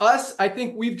think it's us. I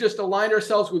think we've just aligned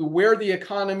ourselves with where the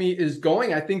economy is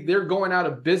going. I think they're going out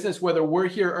of business whether we're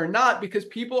here or not, because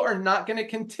people are not going to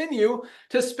continue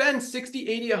to spend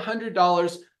 $60, $80,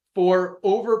 $100 for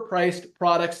overpriced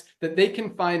products that they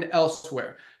can find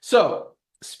elsewhere. So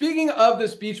speaking of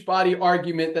this Beachbody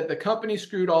argument that the company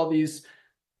screwed all these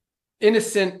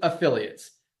innocent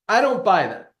affiliates, I don't buy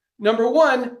that. Number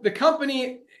one, the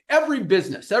company, every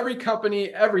business, every company,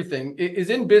 everything is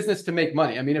in business to make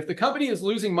money. I mean, if the company is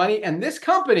losing money, and this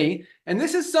company, and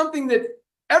this is something that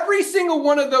every single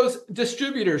one of those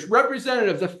distributors,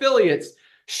 representatives, affiliates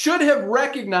should have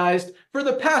recognized for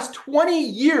the past 20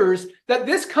 years, that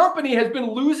this company has been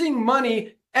losing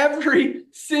money every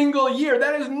single year.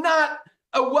 That is not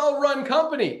a well-run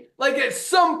company. Like at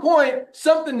some point,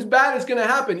 something's bad is going to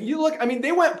happen. You look, I mean,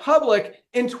 they went public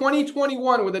in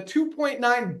 2021 with a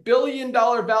 $2.9 billion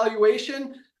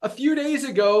valuation. A few days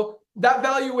ago, that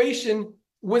valuation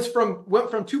went from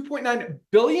 2.9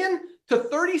 billion to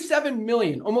 37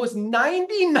 million. Almost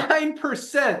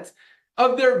 99%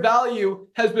 of their value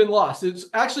has been lost. It's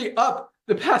actually up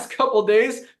the past couple of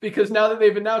days because now that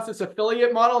they've announced this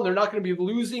affiliate model and they're not going to be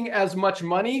losing as much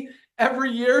money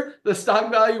every year, the stock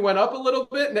value went up a little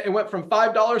bit, and it went from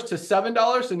 $5 to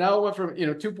 $7. So now it went from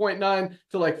 2.9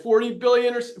 to like 40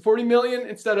 billion or 40 million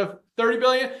instead of 30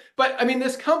 billion. But I mean,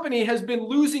 this company has been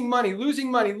losing money every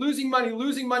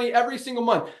single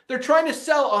month. They're trying to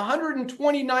sell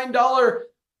 $129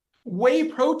 whey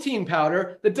protein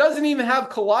powder that doesn't even have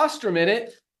colostrum in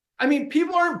it. I mean,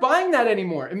 people aren't buying that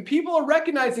anymore, and people are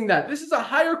recognizing that this is a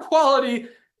higher quality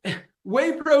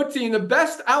whey protein, the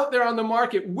best out there on the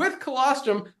market with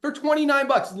colostrum for 29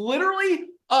 bucks, literally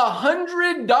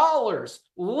 $100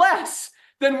 less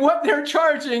than what they're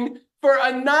charging for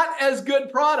a not as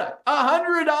good product,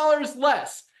 $100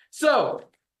 less. So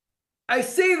I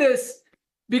say this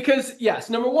because yes,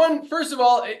 number one, first of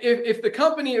all, if the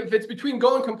company, if it's between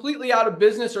going completely out of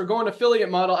business or going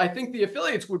affiliate model, I think the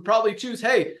affiliates would probably choose,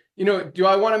 hey, do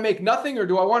I want to make nothing or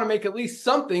do I want to make at least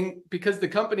something because the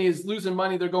company is losing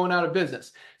money, they're going out of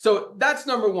business. So that's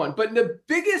number one. But the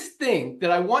biggest thing that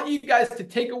I want you guys to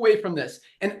take away from this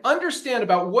and understand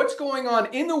about what's going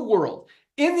on in the world,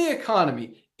 in the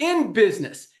economy, in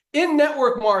business, in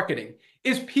network marketing,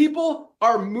 is people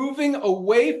are moving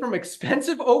away from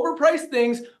expensive, overpriced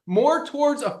things more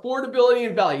towards affordability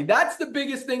and value. That's the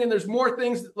biggest thing. And there's more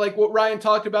things like what Ryan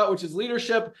talked about, which is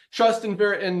leadership, trust,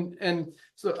 and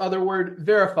so other word,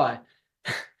 verify.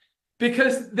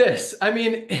 Because this, I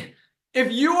mean,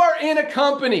 if you are in a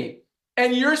company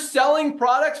and you're selling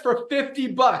products for 50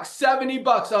 bucks, 70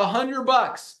 bucks, 100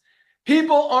 bucks,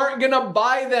 people aren't going to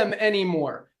buy them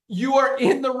anymore. You are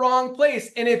in the wrong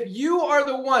place. And if you are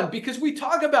the one, because we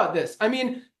talk about this, I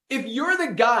mean, if you're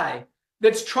the guy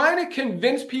that's trying to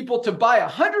convince people to buy a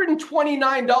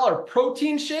 $129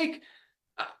 protein shake,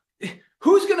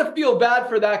 Who's going to feel bad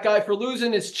for that guy for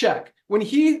losing his check when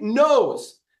he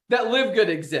knows that LiveGood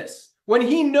exists, when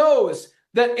he knows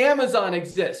that Amazon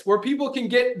exists, where people can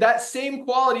get that same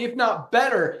quality, if not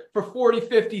better, for 40,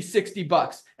 50, 60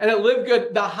 bucks. And at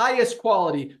LiveGood, the highest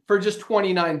quality for just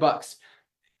 29 bucks.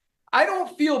 I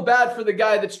don't feel bad for the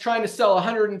guy that's trying to sell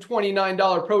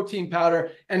 $129 protein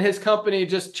powder and his company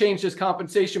just changed his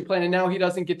compensation plan and now he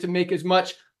doesn't get to make as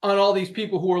much on all these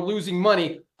people who are losing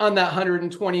money on that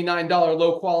 $129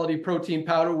 low quality protein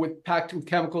powder packed with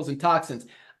chemicals and toxins.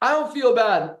 I don't feel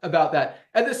bad about that.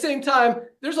 At the same time,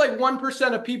 there's like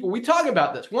 1% of people, we talk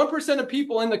about this, 1% of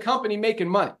people in the company making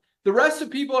money. The rest of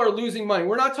people are losing money.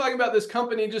 We're not talking about this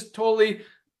company just totally,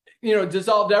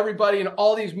 dissolved everybody and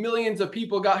all these millions of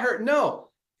people got hurt. No,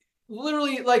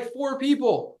 literally like 4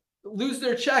 people lose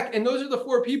their check. And those are the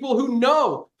 4 people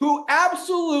who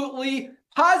absolutely,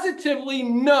 positively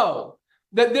know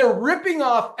that they're ripping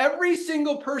off every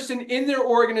single person in their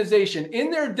organization, in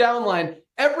their downline,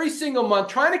 every single month,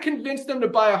 trying to convince them to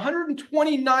buy a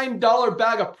 $129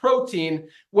 bag of protein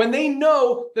when they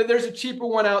know that there's a cheaper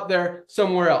one out there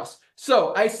somewhere else.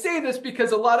 So I say this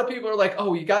because a lot of people are like,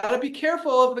 oh, you got to be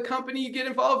careful of the company you get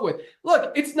involved with.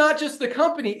 Look, it's not just the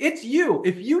company, it's you.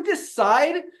 If you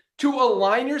decide to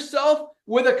align yourself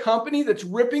with a company that's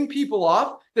ripping people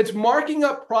off, that's marking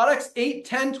up products 8,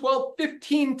 10, 12,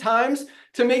 15 times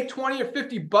to make 20 or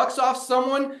 50 bucks off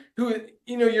someone who,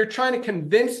 you're trying to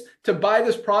convince to buy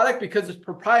this product because it's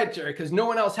proprietary, because no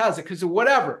one else has it, because of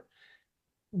whatever.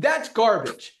 That's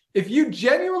garbage. If you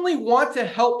genuinely want to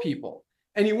help people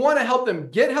and you want to help them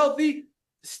get healthy,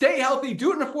 stay healthy,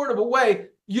 do it in an affordable way,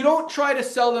 you don't try to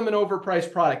sell them an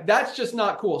overpriced product. That's just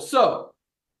not cool. So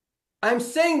I'm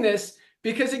saying this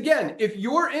because, again, if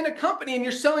you're in a company and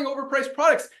you're selling overpriced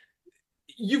products,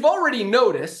 you've already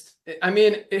noticed. I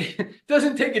mean, it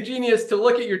doesn't take a genius to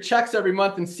look at your checks every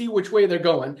month and see which way they're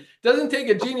going. It doesn't take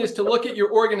a genius to look at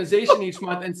your organization each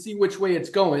month and see which way it's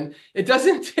going. It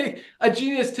doesn't take a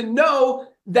genius to know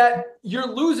that you're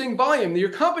losing volume, that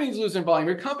your company's losing volume,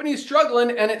 your company's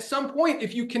struggling. And at some point,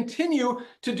 if you continue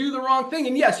to do the wrong thing,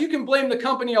 and yes, you can blame the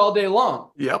company all day long.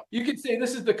 Yep. You could say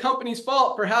this is the company's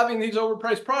fault for having these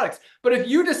overpriced products. But if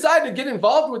you decide to get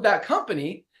involved with that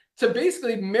company, to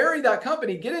basically marry that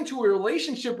company, get into a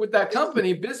relationship with that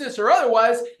company, business or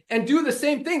otherwise, and do the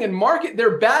same thing and market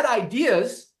their bad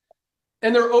ideas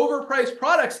and their overpriced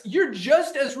products, you're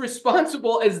just as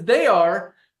responsible as they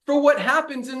are for what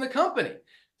happens in the company.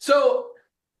 So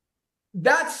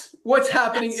that's what's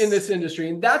happening in this industry.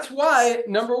 And that's why,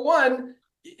 number one,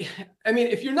 I mean,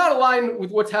 if you're not aligned with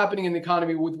what's happening in the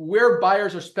economy, with where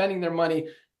buyers are spending their money,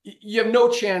 you have no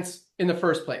chance in the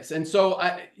first place. And so,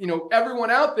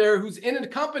 everyone out there who's in a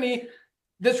company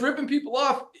that's ripping people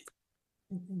off,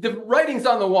 the writing's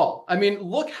on the wall. I mean,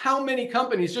 look how many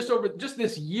companies just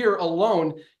this year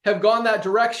alone have gone that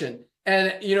direction.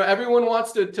 And, everyone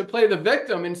wants to play the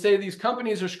victim and say these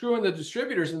companies are screwing the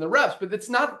distributors and the reps, but that's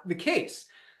not the case.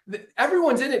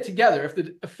 Everyone's in it together. If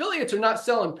the affiliates are not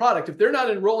selling product, if they're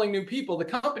not enrolling new people, the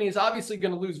company is obviously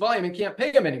going to lose volume and can't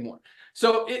pay them anymore.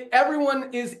 So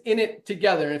everyone is in it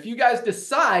together. And if you guys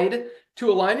decide to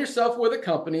align yourself with a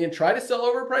company and try to sell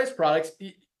overpriced products,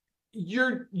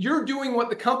 you're doing what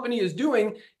the company is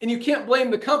doing, and you can't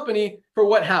blame the company for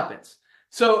what happens.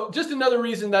 So just another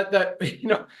reason that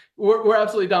we're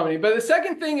absolutely dominating. But the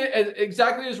second thing,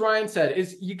 exactly as Ryan said,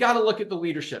 is you got to look at the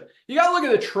leadership. You got to look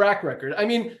at the track record. I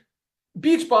mean,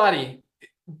 Beachbody,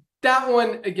 that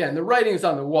one, again, the writing is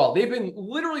on the wall. They've been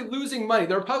literally losing money.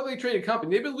 They're a publicly traded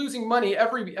company. They've been losing money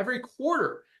every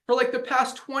quarter for like the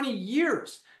past 20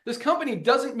 years. This company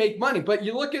doesn't make money, but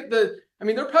you look at they're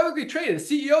publicly traded.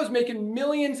 The CEO is making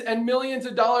millions and millions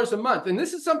of dollars a month. And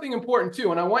this is something important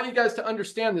too. And I want you guys to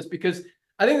understand this because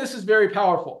I think this is very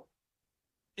powerful.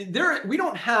 I'm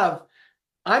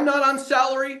not on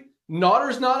salary.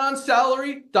 Notter's not on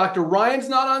salary. Dr. Ryan's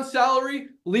not on salary.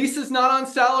 Lisa's not on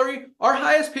salary. Our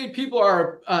highest paid people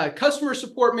are customer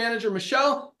support manager,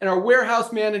 Michelle, and our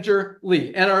warehouse manager,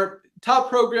 Lee, and our top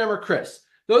programmer, Chris.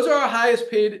 Those are our highest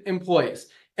paid employees.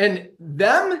 And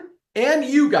them and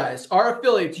you guys, our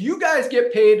affiliates, you guys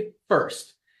get paid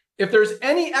first. If there's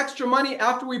any extra money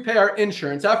after we pay our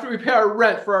insurance, after we pay our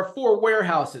rent for our 4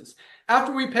 warehouses,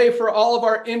 after we pay for all of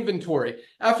our inventory,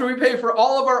 after we pay for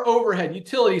all of our overhead,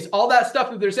 utilities, all that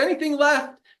stuff, if there's anything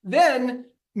left, then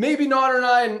maybe Notter and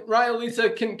I and Ryan and Lisa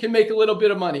can make a little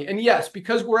bit of money. And yes,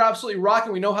 because we're absolutely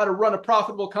rocking, we know how to run a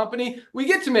profitable company, we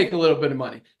get to make a little bit of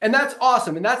money. And that's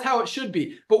awesome. And that's how it should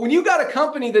be. But when you got a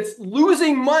company that's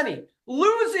losing money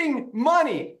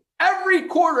every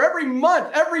quarter, every month,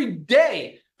 every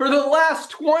day, for the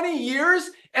last 20 years,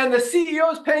 and the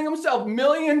CEO is paying himself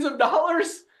millions of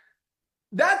dollars,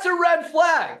 that's a red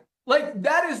flag. Like,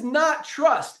 that is not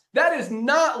trust. That is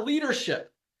not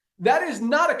leadership. That is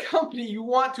not a company you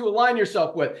want to align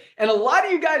yourself with. And a lot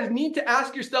of you guys need to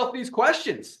ask yourself these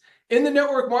questions in the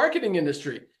network marketing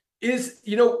industry. Who's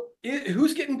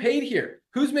getting paid here?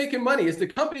 Who's making money? Is the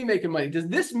company making money? Does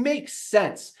this make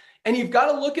sense? And you've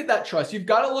got to look at that trust. You've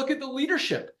got to look at the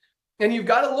leadership. And you've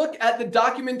got to look at the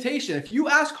documentation. If you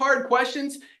ask hard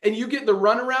questions and you get the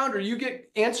runaround or you get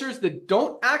answers that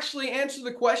don't actually answer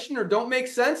the question or don't make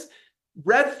sense,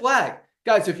 red flag.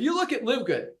 Guys, if you look at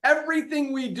LiveGood,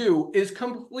 everything we do is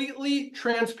completely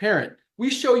transparent. We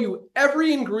show you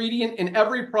every ingredient in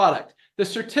every product, the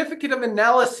certificate of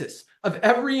analysis of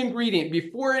every ingredient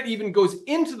before it even goes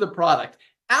into the product,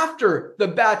 after the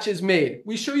batch is made.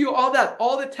 We show you all that,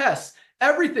 all the tests.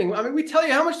 Everything. I mean, we tell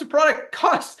you how much the product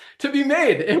costs to be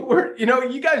made. And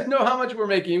you guys know how much we're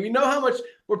making. We know how much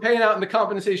we're paying out in the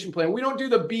compensation plan. We don't do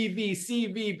the BV,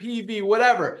 CV, PV,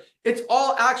 whatever. It's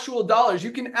all actual dollars. You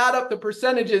can add up the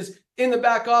percentages in the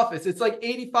back office. It's like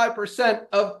 85%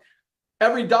 of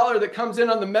every dollar that comes in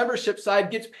on the membership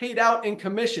side gets paid out in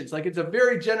commissions. Like, it's a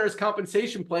very generous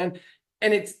compensation plan.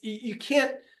 And you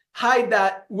can't hide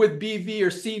that with BV or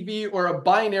CV or a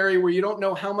binary where you don't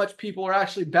know how much people are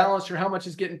actually balanced or how much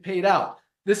is getting paid out.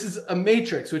 This is a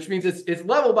matrix, which means it's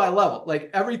level by level, like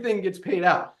everything gets paid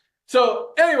out. So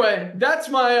anyway, that's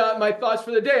my thoughts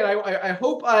for the day. And I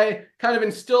hope I kind of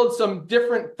instilled some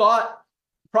different thought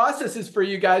processes for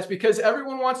you guys, because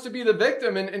everyone wants to be the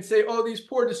victim and say, oh, these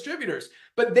poor distributors.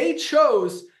 But they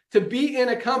chose to be in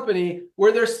a company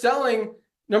where they're selling,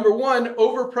 number one,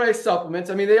 overpriced supplements.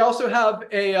 I mean, they also have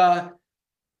a,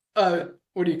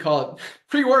 what do you call it?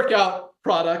 Pre-workout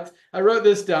product. I wrote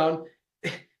this down.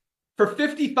 For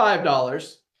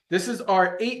 $55, this is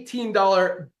our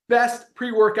 $18 best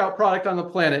pre-workout product on the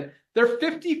planet. Their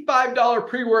 $55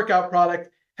 pre-workout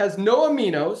product has no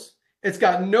aminos. It's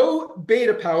got no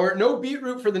beta power, no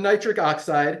beetroot for the nitric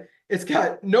oxide. It's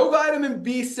got no vitamin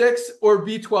B6 or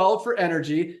B12 for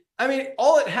energy. I mean,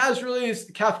 all it has really is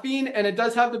caffeine, and it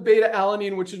does have the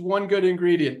beta-alanine, which is one good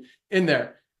ingredient in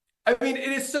there. I mean, it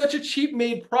is such a cheap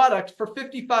made product for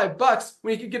 $55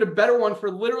 when you could get a better one for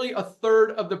literally a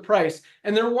third of the price.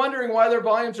 And they're wondering why their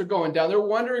volumes are going down. They're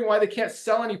wondering why they can't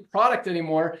sell any product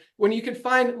anymore when you can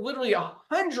find literally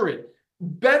 100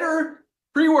 better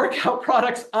pre-workout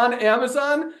products on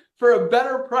Amazon for a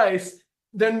better price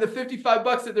than the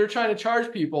 $55 that they're trying to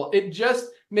charge people. It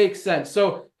just makes sense.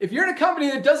 So if you're in a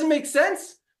company that doesn't make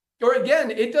sense, or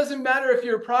again, it doesn't matter if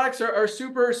your products are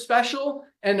super special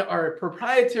and are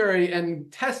proprietary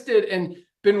and tested and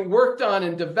been worked on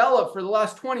and developed for the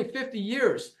last 20, 50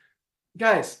 years.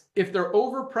 Guys, if they're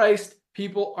overpriced,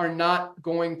 people are not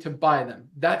going to buy them.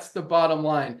 That's the bottom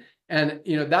line. And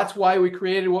that's why we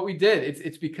created what we did.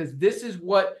 It's because this is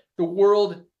what the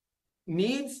world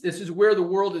needs. This is where the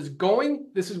world is going.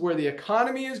 This is where the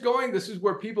economy is going. This is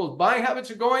where people's buying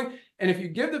habits are going. And if you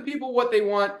give the people what they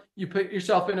want, you put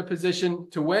yourself in a position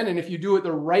to win. And if you do it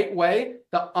the right way,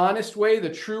 the honest way, the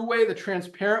true way, the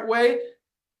transparent way,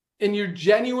 and you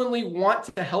genuinely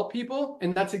want to help people,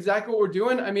 and that's exactly what we're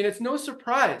doing. I mean, it's no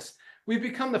surprise. We've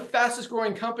become the fastest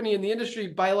growing company in the industry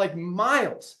by like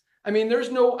miles. I mean,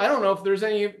 I don't know if there's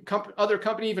any other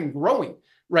company even growing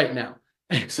right now.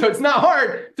 So it's not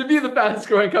hard to be the fastest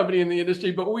growing company in the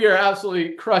industry, but we are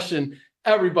absolutely crushing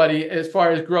everybody as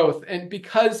far as growth, and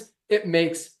because it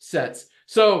makes sense.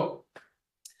 So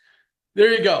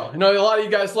there you go. I know a lot of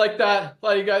you guys like that. A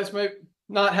lot of you guys might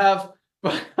not have,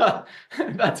 but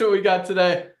that's what we got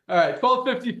today. All right,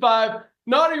 12:55.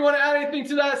 Nada, you want to add anything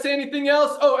to that? Say anything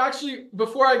else? Oh, actually,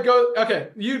 before I go, okay,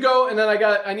 you go, and then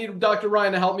I need Dr.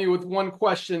 Ryan to help me with one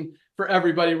question for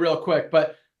everybody real quick.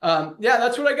 But yeah,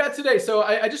 that's what I got today. So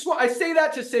I say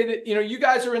that to say that, you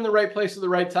guys are in the right place at the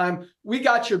right time. We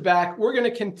got your back. We're going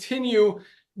to continue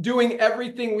doing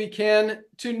everything we can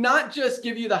to not just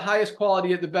give you the highest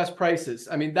quality at the best prices.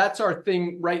 I mean, that's our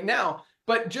thing right now.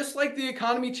 But just like the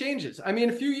economy changes, I mean,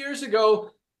 a few years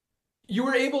ago, you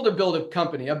were able to build a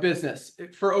company, a business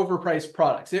for overpriced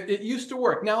products. It used to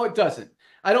work. Now it doesn't.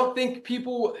 I don't think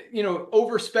people,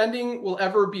 overspending will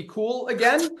ever be cool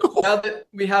again now that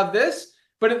we have this.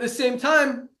 But at the same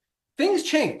time, things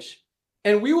change,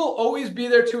 and we will always be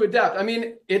there to adapt. I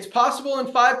mean, it's possible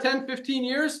in 5, 10, 15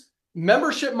 years,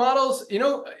 membership models,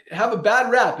 have a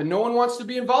bad rap and no one wants to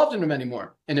be involved in them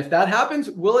anymore. And if that happens,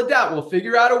 we'll adapt. We'll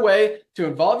figure out a way to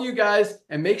involve you guys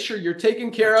and make sure you're taken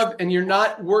care of and you're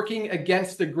not working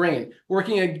against the grain,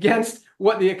 working against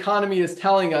what the economy is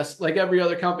telling us, like every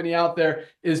other company out there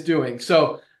is doing.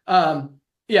 So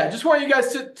yeah, just want you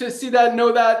guys to see that,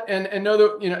 know that, and know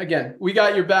that, again, we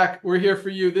got your back. We're here for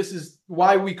you. This is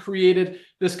why we created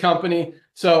this company.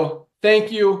 So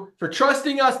thank you for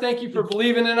trusting us. Thank you for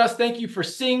believing in us. Thank you for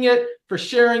seeing it, for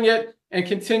sharing it, and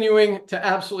continuing to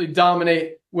absolutely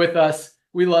dominate with us.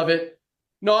 We love it.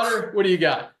 Nader, what do you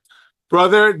got?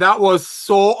 Brother, that was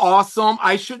so awesome.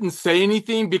 I shouldn't say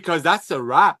anything because that's a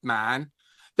wrap, man.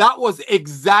 That was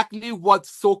exactly what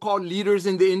so-called leaders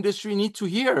in the industry need to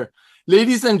hear.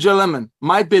 Ladies and gentlemen,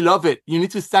 my beloved, you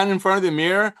need to stand in front of the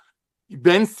mirror.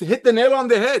 Ben hit the nail on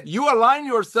the head. You align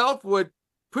yourself with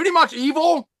pretty much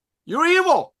evil. You're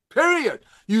evil, period.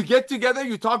 You get together,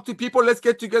 you talk to people. Let's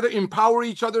get together, empower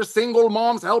each other, single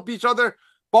moms, help each other.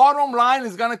 Bottom line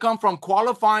is going to come from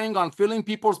qualifying on filling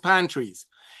people's pantries.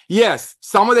 Yes,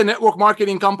 some of the network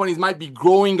marketing companies might be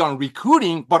growing on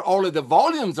recruiting, but all of the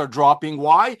volumes are dropping.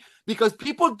 Why? Because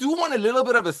people do want a little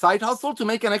bit of a side hustle to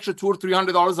make an extra $200 or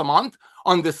 $300 a month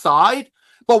on the side.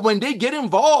 But when they get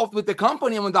involved with the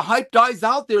company and when the hype dies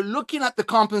out, they're looking at the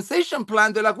compensation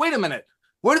plan. They're like, wait a minute,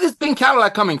 where is this pink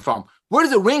Cadillac coming from? Where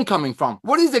is the ring coming from?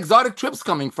 Where are these exotic trips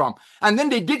coming from? And then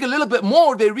they dig a little bit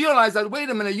more. They realize that, wait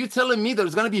a minute, you're telling me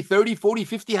there's going to be 30, 40,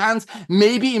 50 hands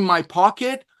maybe in my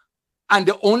pocket? And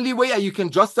the only way you can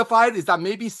justify it is that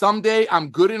maybe someday I'm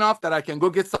good enough that I can go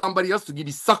get somebody else to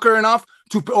be sucker enough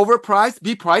to overprice,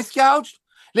 be price gouged.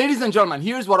 Ladies and gentlemen,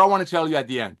 here's what I want to tell you at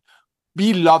the end.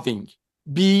 Be loving.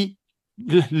 Be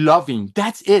loving.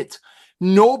 That's it.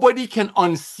 Nobody can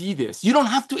unsee this. You don't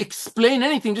have to explain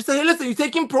anything. Just say, hey, listen, you're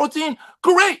taking protein?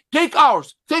 Great. Take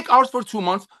ours. Take ours for 2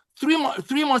 months. 3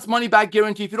 months money back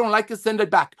guarantee. If you don't like it, send it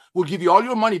back. We'll give you all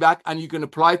your money back, and you can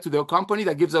apply to the company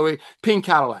that gives away pink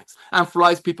Cadillacs and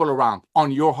flies people around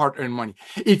on your hard-earned money.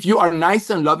 If you are nice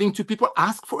and loving to people,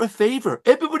 ask for a favor.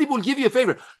 Everybody will give you a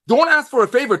favor. Don't ask for a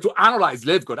favor to analyze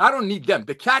LiveGood. I don't need them.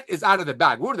 The cat is out of the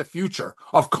bag. We're the future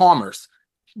of commerce.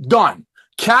 Done.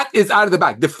 Cat is out of the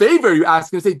bag. The favor you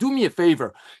ask and say, do me a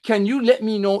favor. Can you let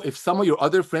me know if some of your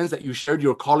other friends that you shared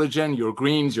your collagen, your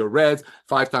greens, your reds,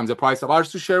 5 times the price of ours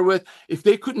to share with, if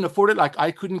they couldn't afford it like I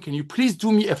couldn't, can you please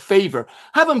do me a favor?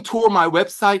 Have them tour my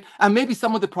website, and maybe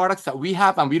some of the products that we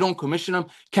have and we don't commission them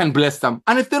can bless them.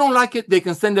 And if they don't like it, they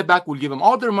can send it back. We'll give them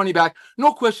all their money back.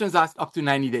 No questions asked, up to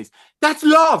 90 days. That's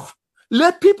love.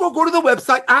 Let people go to the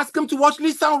website, ask them to watch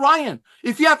Lisa and Ryan.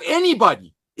 If you have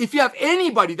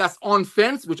anybody that's on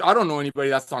fence, which I don't know anybody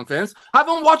that's on fence, have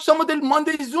them watch some of the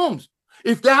Monday Zooms.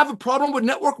 If they have a problem with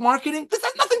network marketing, this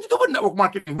has nothing to do with network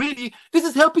marketing, really. This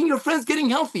is helping your friends getting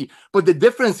healthy. But the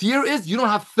difference here is you don't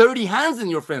have 30 hands in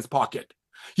your friend's pocket.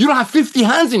 You don't have 50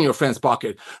 hands in your friend's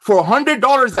pocket. For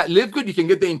 $100 at LiveGood, you can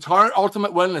get the entire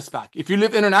Ultimate Wellness Pack. If you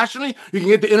live internationally, you can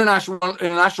get the International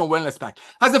Wellness Pack.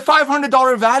 Has a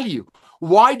 $500 value.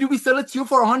 Why do we sell it to you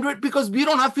for $100? Because we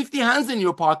don't have 50 hands in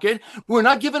your pocket. We're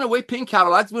not giving away pink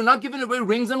Cadillacs. We're not giving away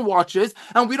rings and watches.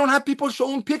 And we don't have people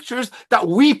showing pictures that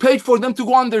we paid for them to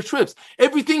go on their trips.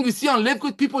 Everything you see on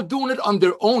LiveGood, people doing it on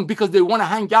their own because they want to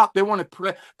hang out. They want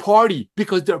to party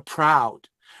because they're proud.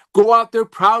 Go out there,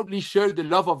 proudly share the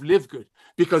love of LiveGood,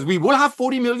 because we will have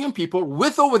 40 million people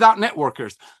with or without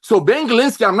networkers. So Ben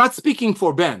Glinsky, I'm not speaking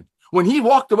for Ben. When he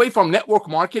walked away from network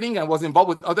marketing and was involved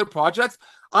with other projects,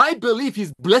 I believe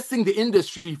he's blessing the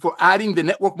industry for adding the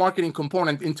network marketing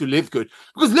component into LiveGood,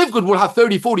 because LiveGood will have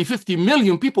 30, 40, 50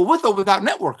 million people with or without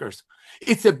networkers.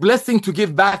 It's a blessing to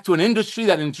give back to an industry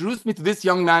that introduced me to this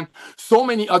young man. So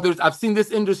many others. I've seen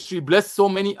this industry bless so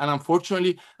many, and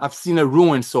unfortunately, I've seen it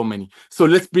ruin so many. So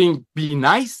let's be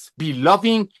nice, be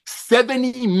loving.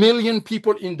 70 million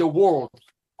people in the world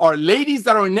are ladies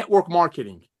that are in network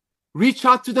marketing. Reach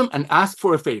out to them and ask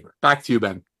for a favor. Back to you,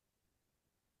 Ben.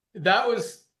 That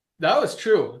was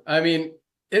true. I mean,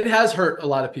 it has hurt a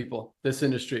lot of people, this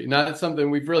industry. Not something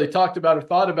we've really talked about or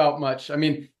thought about much. I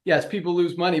mean, yes, people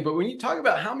lose money, but when you talk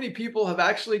about how many people have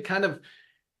actually kind of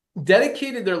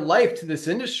dedicated their life to this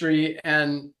industry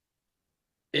and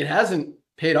it hasn't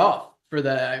paid off for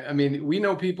that. I mean, we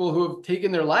know people who have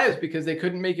taken their lives because they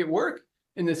couldn't make it work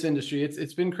in this industry.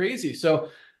 It's been crazy. So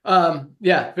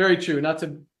yeah, very true. Not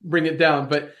to bring it down,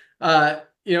 but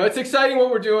it's exciting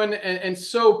what we're doing, and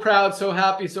so proud, so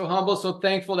happy, so humble, so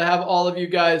thankful to have all of you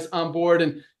guys on board.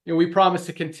 And we promise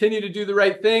to continue to do the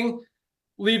right thing,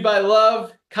 lead by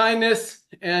love, kindness,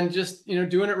 and just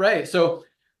doing it right. So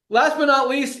last but not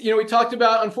least, we talked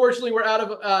about, unfortunately, we're out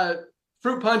of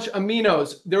fruit punch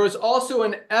aminos. There was also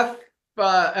an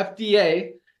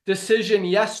FDA decision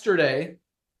yesterday,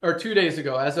 or 2 days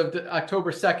ago, as of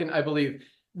October 2nd, I believe,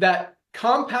 that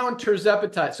compound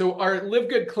tirzepatide, so our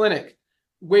LiveGood Clinic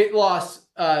weight loss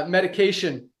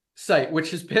medication site,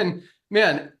 which has been,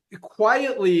 man,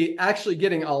 quietly actually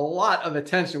getting a lot of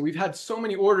attention. We've had so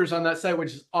many orders on that site,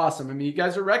 which is awesome. I mean, you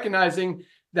guys are recognizing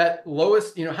that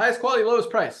lowest, highest quality, lowest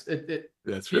price.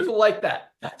 That's people true. like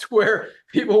that. That's where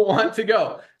people want to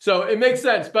go. So it makes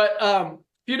sense. But a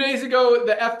few days ago,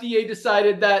 the FDA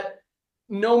decided that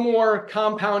no more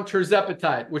compound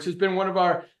tirzepatide, which has been one of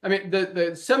our,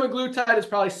 the semaglutide is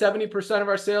probably 70% of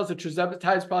our sales. The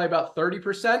tirzepatide is probably about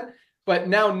 30%. But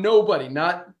now nobody,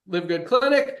 not LiveGood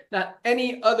Clinic, not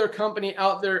any other company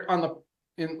out there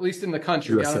at least in the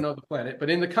country, I don't know the planet, but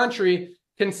in the country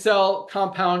can sell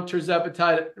compound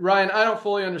tirzepatide. Ryan, I don't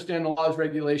fully understand the laws,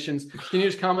 regulations. Can you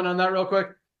just comment on that real quick?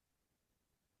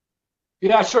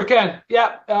 Yeah, sure can.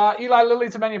 Yeah, Eli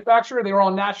Lilly's a manufacturer. They were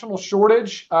on national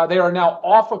shortage. They are now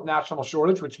off of national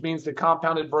shortage, which means the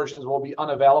compounded versions will be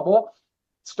unavailable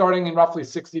starting in roughly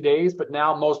 60 days. But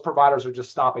now most providers are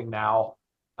just stopping now.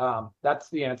 That's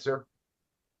the answer.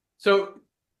 So,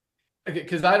 okay,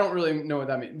 because I don't really know what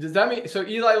that means. Does that mean, so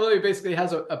Eli Lilly basically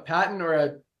has a patent or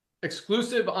a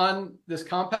exclusive on this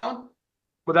compound?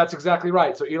 Well, that's exactly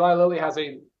right. So Eli Lilly has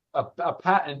a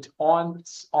patent on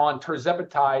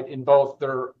tirzepatide in both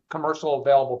their commercial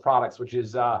available products, which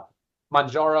is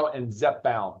Mounjaro and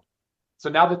Zepbound. So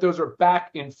now that those are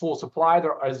back in full supply,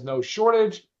 there is no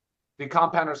shortage. The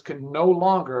compounders can no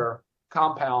longer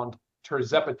compound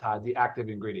tirzepatide, the active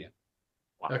ingredient.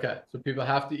 Wow. Okay, so people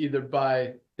have to either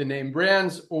buy the name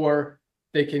brands or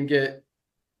they can get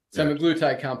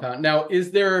semaglutide compound. Now, is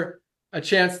there a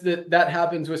chance that that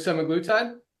happens with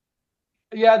semaglutide?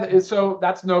 Yeah, so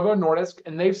that's Novo Nordisk,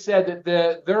 and they've said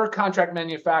that their contract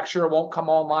manufacturer won't come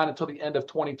online until the end of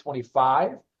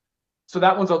 2025. So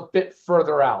that one's a bit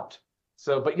further out.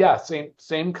 So, but yeah,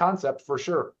 same concept for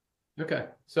sure. Okay,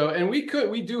 so and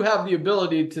we do have the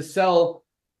ability to sell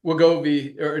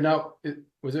Wegovy, or now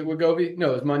was it Wegovy?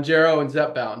 No, it was Mounjaro and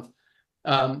Zepbound.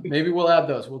 Maybe we'll add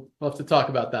those. We'll have to talk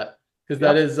about that because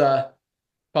that is a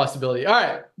possibility. All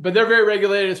right, but they're very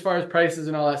regulated as far as prices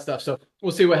and all that stuff. So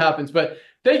we'll see what happens. But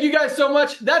thank you guys so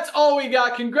much. That's all we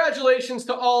got. Congratulations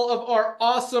to all of our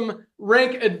awesome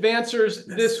rank advancers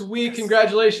this week.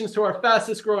 Congratulations to our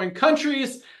fastest growing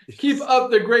countries. Keep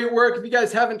up the great work. If you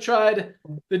guys haven't tried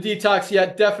the detox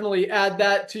yet, definitely add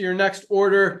that to your next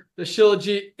order. The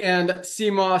Shilajit and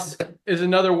CMOS is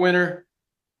another winner.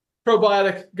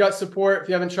 Probiotic gut support, if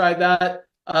you haven't tried that.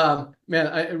 Ryan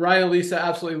and Lisa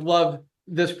absolutely love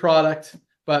this product.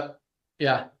 But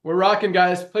yeah, we're rocking,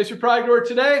 guys. Place your product order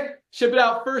today. Ship it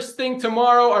out first thing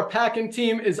tomorrow. Our packing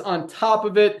team is on top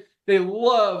of it. They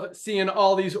love seeing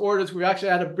all these orders. We actually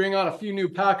had to bring on a few new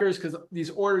packers because these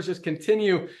orders just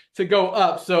continue to go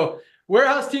up. So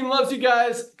warehouse team loves you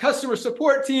guys. Customer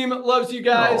support team loves you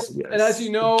guys. Oh, yes. And as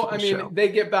you know, they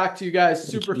get back to you guys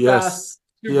super fast,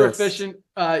 super efficient.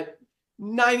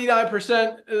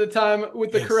 99% of the time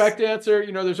with the correct answer.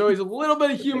 There's always a little bit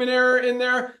of human error in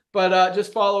there, but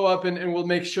just follow up and we'll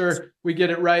make sure we get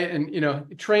it right.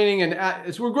 And, training and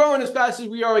as we're growing as fast as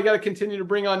we are, we got to continue to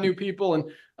bring on new people.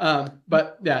 And,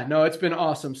 but yeah, no, it's been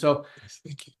awesome. So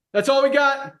that's all we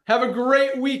got. Have a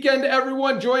great weekend,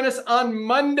 everyone. Join us on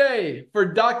Monday for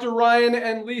Dr. Ryan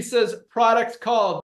and Lisa's product call.